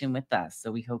conversation with us.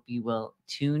 So we hope you will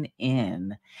tune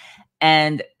in.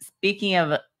 And speaking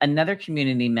of another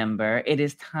community member, it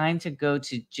is time to go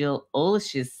to Jill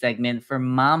Olish's segment for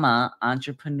Mama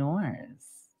Entrepreneurs.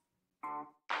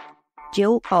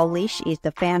 Jill Olish is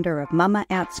the founder of Mama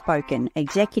Outspoken,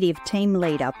 executive team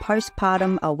leader,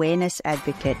 postpartum awareness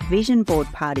advocate, vision board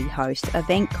party host,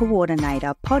 event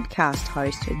coordinator, podcast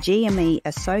host, GME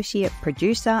associate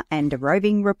producer, and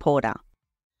roving reporter.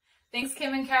 Thanks,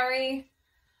 Kim and Kerry.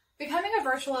 Becoming a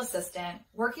virtual assistant,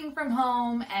 working from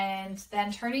home, and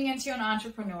then turning into an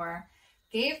entrepreneur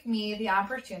gave me the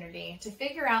opportunity to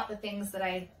figure out the things that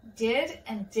I did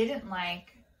and didn't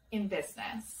like in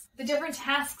business. The different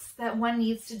tasks that one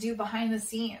needs to do behind the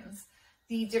scenes,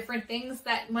 the different things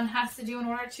that one has to do in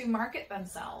order to market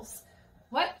themselves.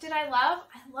 What did I love?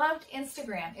 I loved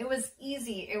Instagram. It was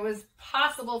easy. It was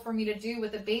possible for me to do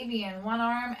with a baby in one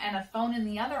arm and a phone in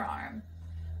the other arm.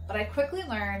 But I quickly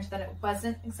learned that it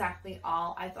wasn't exactly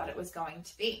all I thought it was going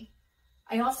to be.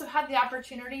 I also had the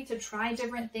opportunity to try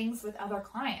different things with other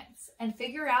clients and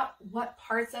figure out what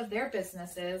parts of their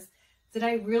businesses did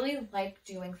I really like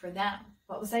doing for them.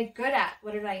 What was I good at?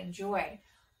 What did I enjoy?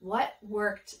 What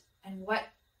worked and what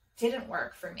didn't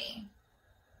work for me?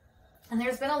 And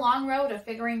there's been a long road of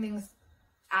figuring things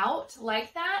out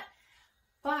like that,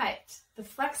 but the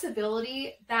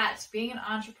flexibility that being an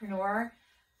entrepreneur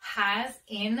has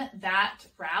in that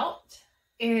route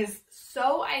is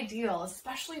so ideal,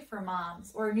 especially for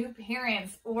moms or new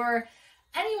parents or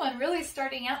anyone really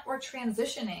starting out or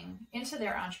transitioning into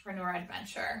their entrepreneur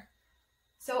adventure.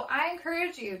 So I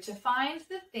encourage you to find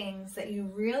the things that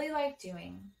you really like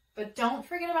doing, but don't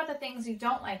forget about the things you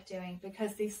don't like doing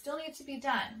because they still need to be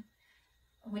done.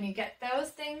 When you get those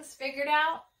things figured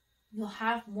out, you'll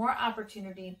have more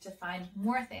opportunity to find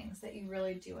more things that you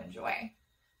really do enjoy.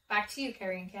 Back to you,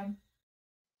 Kerry and Kim.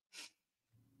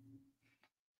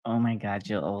 Oh my God,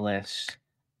 Jill Olish.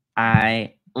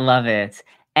 I love it.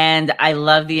 And I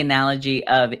love the analogy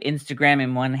of Instagram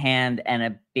in one hand and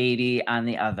a baby on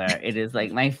the other. It is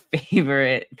like my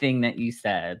favorite thing that you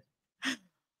said.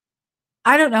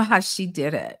 I don't know how she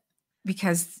did it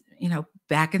because,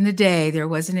 back in the day, there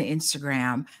wasn't an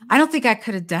Instagram. I don't think I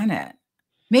could have done it.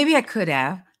 Maybe I could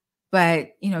have,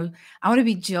 but, I want to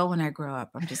be Jill when I grow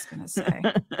up. I'm just going to say.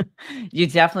 You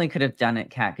definitely could have done it,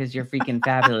 Kat, because you're freaking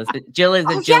fabulous. But Jill is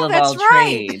a Jill of all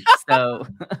trades. So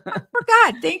I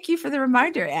forgot. Thank you for the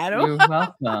reminder, Adam. You're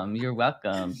welcome. You're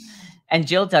welcome. And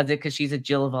Jill does it because she's a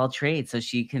Jill of all trades. So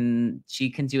she can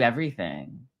do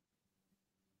everything.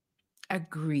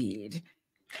 Agreed.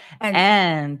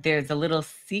 And there's a little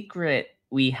secret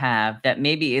we have that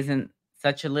maybe isn't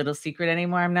such a little secret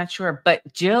anymore. I'm not sure. But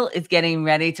Jill is getting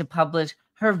ready to publish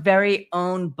her very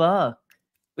own book,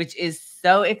 which is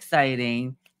so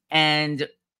exciting. And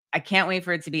I can't wait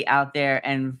for it to be out there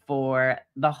and for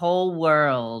the whole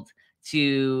world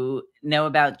to know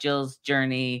about Jill's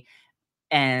journey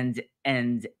and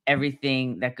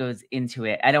everything that goes into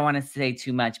it. I don't want to say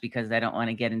too much because I don't want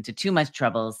to get into too much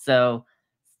trouble. So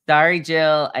sorry,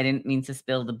 Jill. I didn't mean to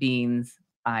spill the beans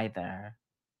either.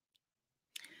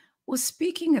 Well,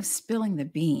 speaking of spilling the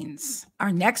beans,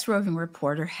 our next roving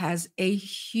reporter has a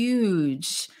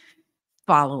huge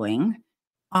following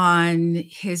on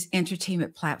his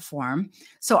entertainment platform.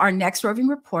 So our next roving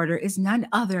reporter is none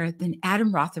other than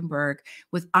Adam Rothenberg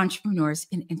with Entrepreneurs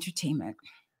in Entertainment.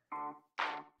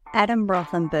 Adam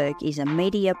Rothenberg is a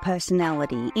media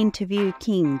personality, interview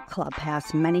king,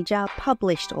 clubhouse manager,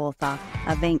 published author,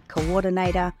 event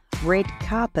coordinator, red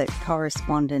carpet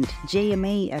correspondent,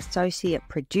 GME associate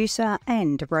producer,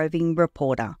 and roving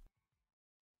reporter.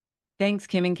 Thanks,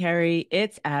 Kim and Kerry.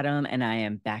 It's Adam, and I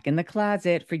am back in the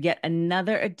closet for yet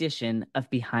another edition of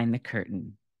Behind the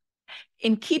Curtain.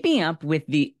 In keeping up with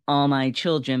the All My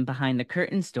Children Behind the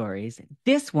Curtain stories,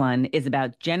 this one is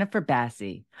about Jennifer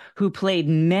Bassi, who played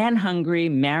man-hungry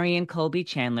Marion Colby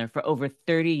Chandler for over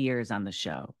 30 years on the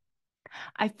show.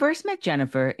 I first met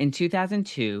Jennifer in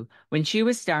 2002 when she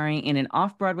was starring in an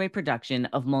off-Broadway production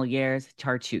of Moliere's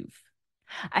Tartuffe.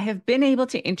 I have been able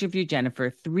to interview Jennifer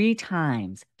 3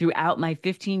 times throughout my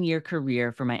 15-year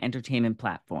career for my entertainment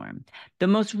platform, the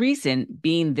most recent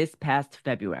being this past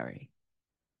February.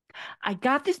 I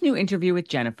got this new interview with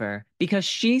Jennifer because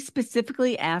she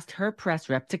specifically asked her press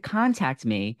rep to contact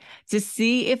me to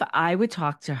see if I would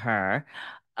talk to her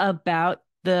about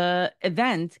the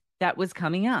event that was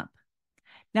coming up.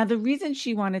 Now, the reason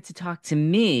she wanted to talk to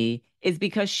me is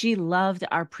because she loved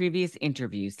our previous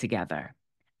interviews together.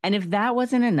 And if that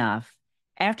wasn't enough,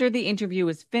 after the interview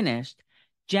was finished,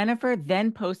 Jennifer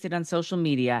then posted on social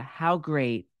media how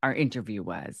great our interview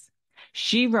was.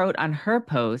 She wrote on her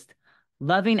post,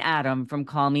 "Loving Adam from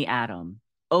Call Me Adam.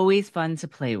 Always fun to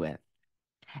play with."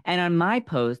 And on my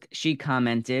post, she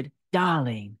commented,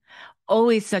 "Darling,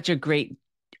 always such a joy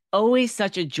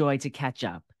to catch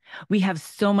up. We have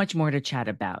so much more to chat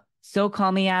about. So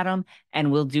call me Adam and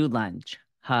we'll do lunch.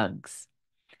 Hugs."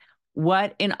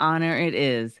 What an honor it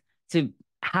is to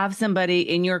have somebody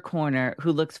in your corner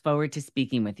who looks forward to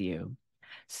speaking with you.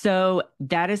 So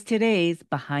that is today's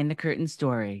Behind the Curtain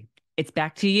story. It's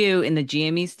back to you in the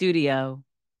GME studio.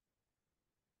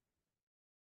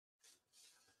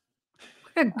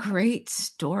 What a great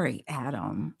story,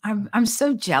 Adam. I'm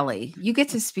so jelly. You get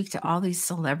to speak to all these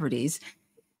celebrities.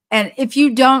 And if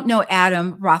you don't know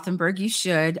Adam Rothenberg, you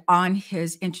should, on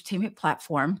his entertainment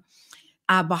platform,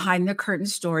 Behind the Curtain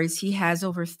Stories. He has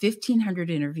over 1,500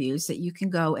 interviews that you can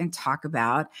go and talk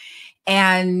about.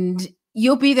 And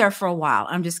you'll be there for a while.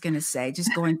 I'm just going to say,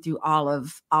 just going through all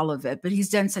of it. But he's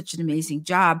done such an amazing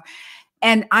job.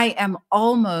 And I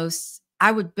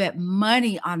would bet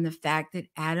money on the fact that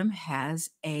Adam has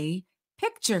a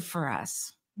picture for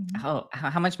us. Oh,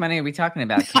 how much money are we talking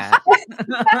about, Kat?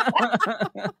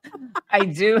 I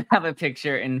do have a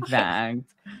picture, in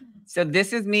fact. So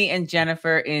this is me and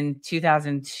Jennifer in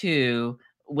 2002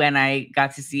 when I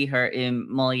got to see her in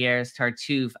Moliere's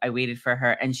Tartuffe. I waited for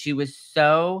her, and she was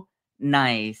so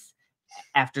nice.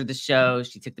 After the show,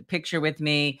 she took the picture with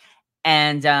me.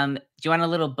 And do you want a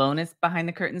little bonus behind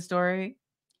the curtain story?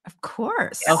 Of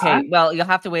course. Okay, well, you'll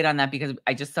have to wait on that because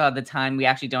I just saw the time. We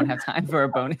actually don't have time for a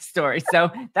bonus story. So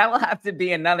that will have to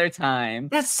be another time.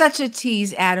 That's such a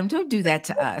tease, Adam. Don't do that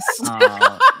to us.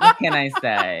 Oh, what can I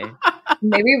say?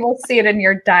 Maybe we'll see it in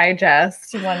your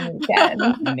digest one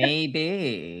weekend.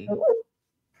 Maybe.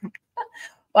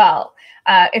 Well,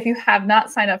 if you have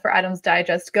not signed up for Adam's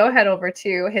Digest, go head over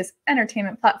to his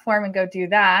entertainment platform and go do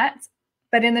that.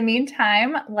 But in the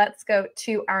meantime, let's go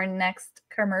to our next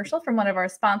commercial from one of our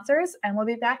sponsors, and we'll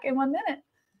be back in 1 minute.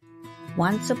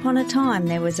 Once upon a time,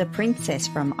 there was a princess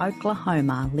from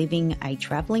Oklahoma living a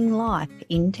traveling life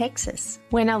in Texas.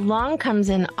 When along comes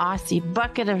an Aussie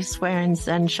bucket of swearing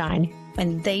sunshine.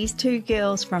 When these two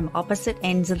girls from opposite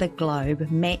ends of the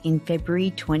globe met in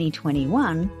February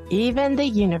 2021, even the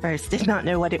universe did not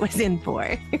know what it was in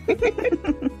for.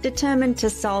 Determined to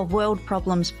solve world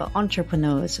problems for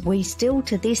entrepreneurs, we still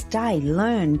to this day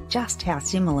learn just how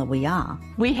similar we are.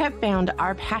 We have found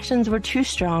our passions were too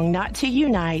strong not to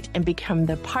unite and become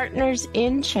the partners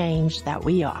in change that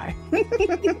we are.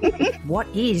 What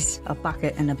is a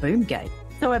bucket and a boom gate?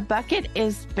 So a bucket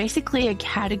is basically a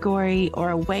category or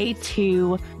a way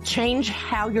to change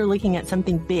how you're looking at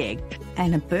something big.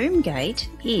 And a boom gate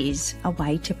is a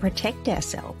way to protect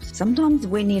ourselves. Sometimes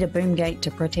we need a boom gate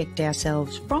to protect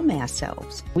ourselves from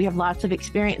ourselves. We have lots of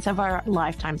experience of our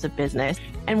lifetimes of business,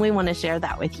 and we want to share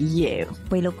that with you.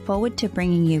 We look forward to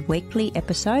bringing you weekly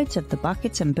episodes of the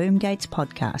Buckets and Boom Gates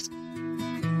podcast.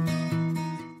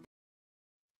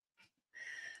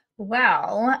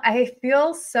 Well, I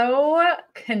feel so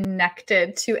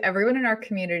connected to everyone in our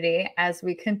community as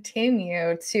we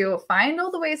continue to find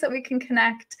all the ways that we can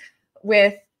connect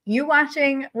with you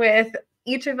watching, with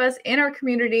each of us in our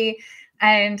community.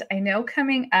 And I know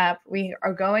coming up, we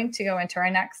are going to go into our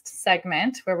next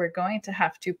segment where we're going to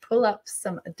have to pull up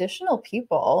some additional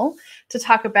people to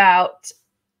talk about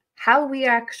how we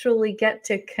actually get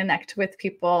to connect with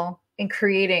people in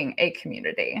creating a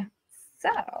community.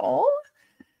 So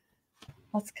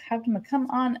let's have them come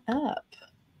on up.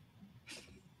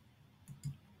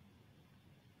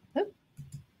 So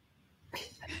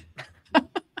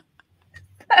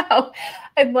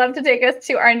I'd love to take us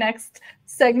to our next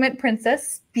segment, Princess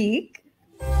Speak.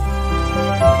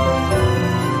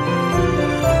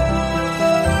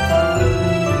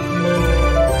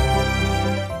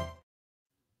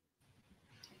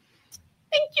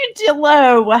 Thank you,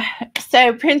 Jillo.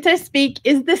 So Princess Speak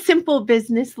is the simple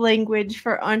business language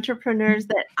for entrepreneurs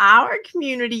that our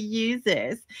community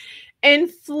uses.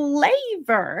 And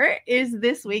flavor is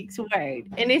this week's word.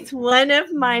 And it's one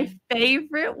of my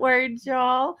favorite words,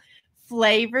 y'all.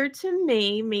 Flavor to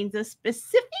me means a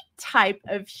specific type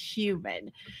of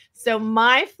human. So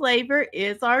my flavor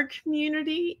is our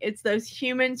community. It's those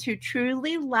humans who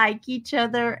truly like each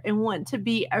other and want to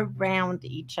be around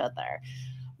each other.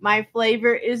 My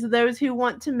flavor is those who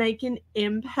want to make an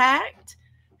impact,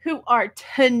 who are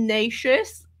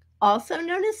tenacious, also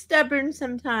known as stubborn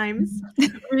sometimes,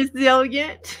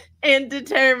 resilient, and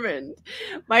determined.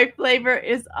 My flavor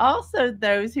is also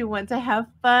those who want to have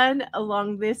fun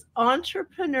along this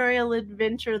entrepreneurial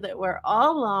adventure that we're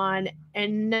all on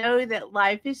and know that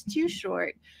life is too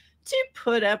short to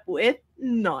put up with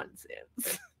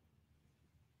nonsense.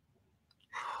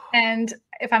 And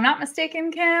if I'm not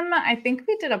mistaken, Kim, I think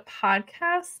we did a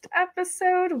podcast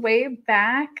episode way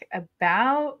back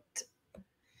about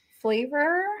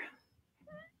flavor.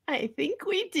 I think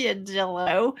we did,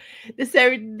 Jillo.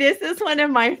 So this is one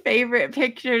of my favorite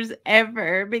pictures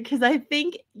ever because I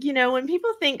think, you know, when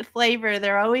people think flavor,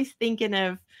 they're always thinking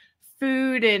of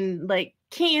food and like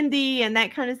candy and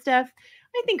that kind of stuff.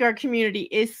 I think our community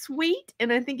is sweet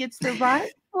and I think it's the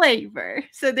right flavor.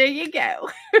 So there you go.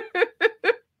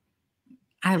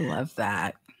 I love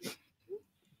that.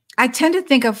 I tend to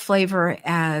think of flavor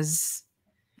as,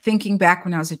 thinking back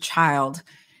when I was a child,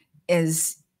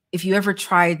 is if you ever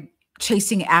tried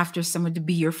chasing after someone to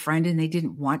be your friend and they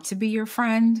didn't want to be your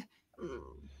friend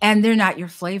and they're not your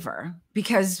flavor.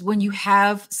 Because when you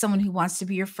have someone who wants to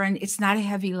be your friend, it's not a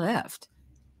heavy lift.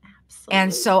 Absolutely.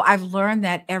 And so I've learned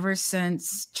that ever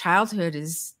since childhood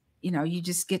is, you know, you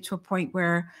just get to a point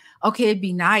where, okay, it'd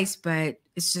be nice, but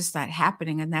it's just not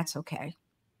happening and that's okay.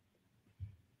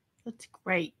 That's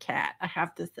great, Kat, I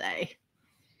have to say.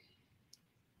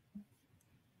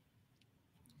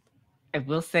 I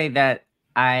will say that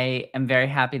I am very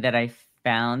happy that I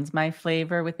found my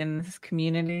flavor within this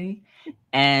community,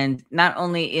 and not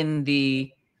only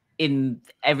in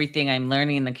everything I'm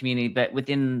learning in the community, but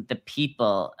within the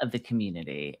people of the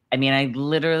community. I mean, I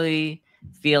literally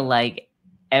feel like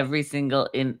every single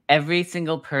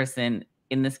person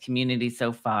in this community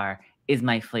so far is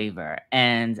my flavor.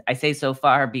 And I say so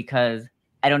far because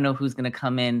I don't know who's going to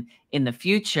come in the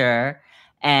future.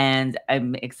 And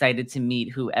I'm excited to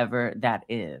meet whoever that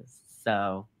is.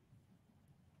 So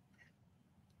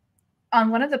on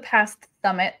one of the past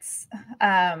summits,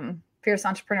 Fierce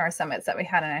Entrepreneur Summits that we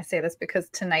had, and I say this because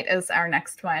tonight is our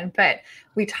next one, but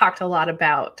we talked a lot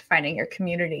about finding your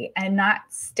community and not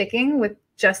sticking with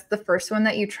just the first one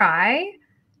that you try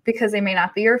because they may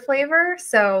not be your flavor.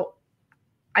 So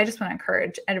I just want to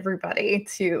encourage everybody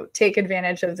to take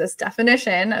advantage of this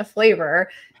definition of flavor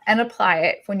and apply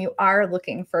it when you are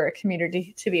looking for a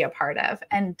community to be a part of.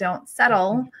 And don't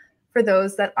settle for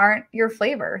those that aren't your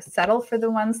flavor. Settle for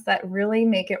the ones that really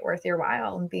make it worth your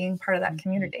while and being part of that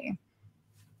community.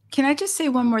 Can I just say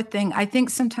one more thing? I think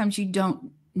sometimes you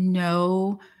don't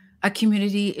know a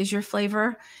community is your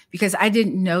flavor, because I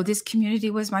didn't know this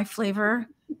community was my flavor.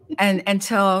 And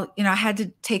until, you know, I had to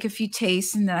take a few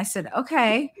tastes and then I said,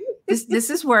 okay, this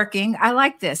is working. I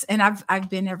like this. And I've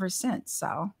been ever since.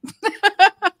 So.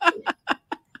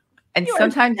 And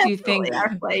sometimes you think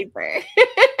our flavor.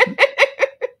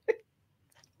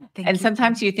 And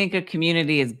sometimes you think a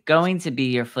community is going to be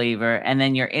your flavor, and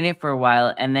then you're in it for a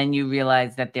while, and then you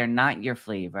realize that they're not your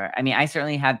flavor. I mean, I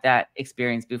certainly had that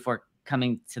experience before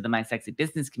coming to the My Sexy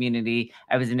Business community.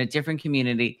 I was in a different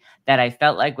community that I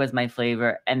felt like was my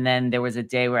flavor. And then there was a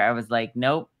day where I was like,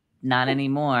 nope, not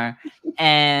anymore.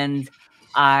 And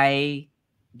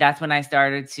that's when I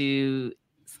started to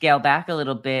scale back a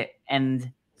little bit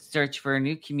and search for a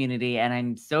new community. And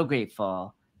I'm so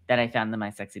grateful that I found the My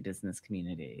Sexy Business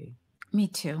community. Me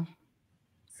too.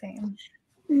 Same.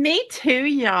 Me too,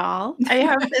 y'all. I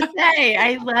have to say,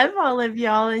 I love all of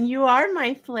y'all, and you are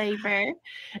my flavor.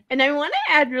 And I want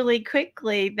to add really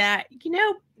quickly that, you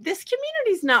know, this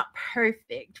community is not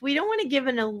perfect. We don't want to give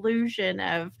an illusion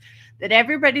of that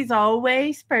everybody's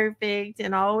always perfect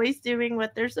and always doing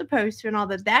what they're supposed to and all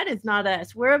that. That is not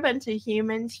us. We're a bunch of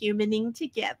humans humaning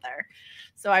together.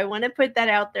 So I want to put that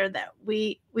out there that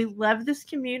we love this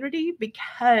community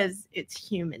because it's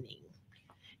humaning.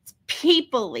 It's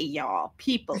people-y, y'all.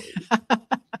 People-y.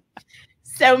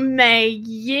 So may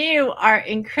you, our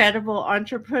incredible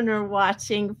entrepreneur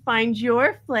watching, find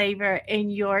your flavor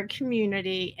in your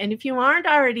community. And if you aren't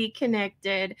already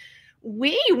connected,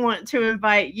 we want to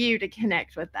invite you to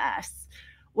connect with us.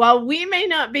 While we may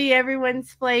not be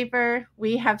everyone's flavor,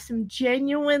 we have some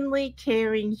genuinely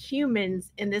caring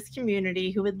humans in this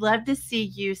community who would love to see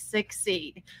you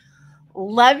succeed.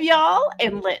 Love y'all,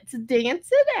 and let's dance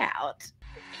it out.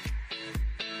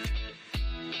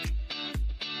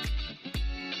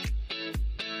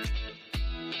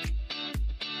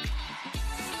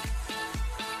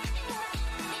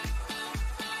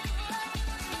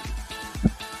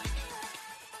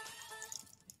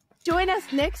 Join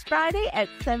us next Friday at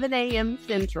 7 a.m.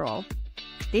 Central.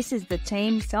 This is the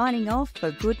team signing off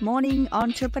for Good Morning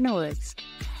Entrepreneurs.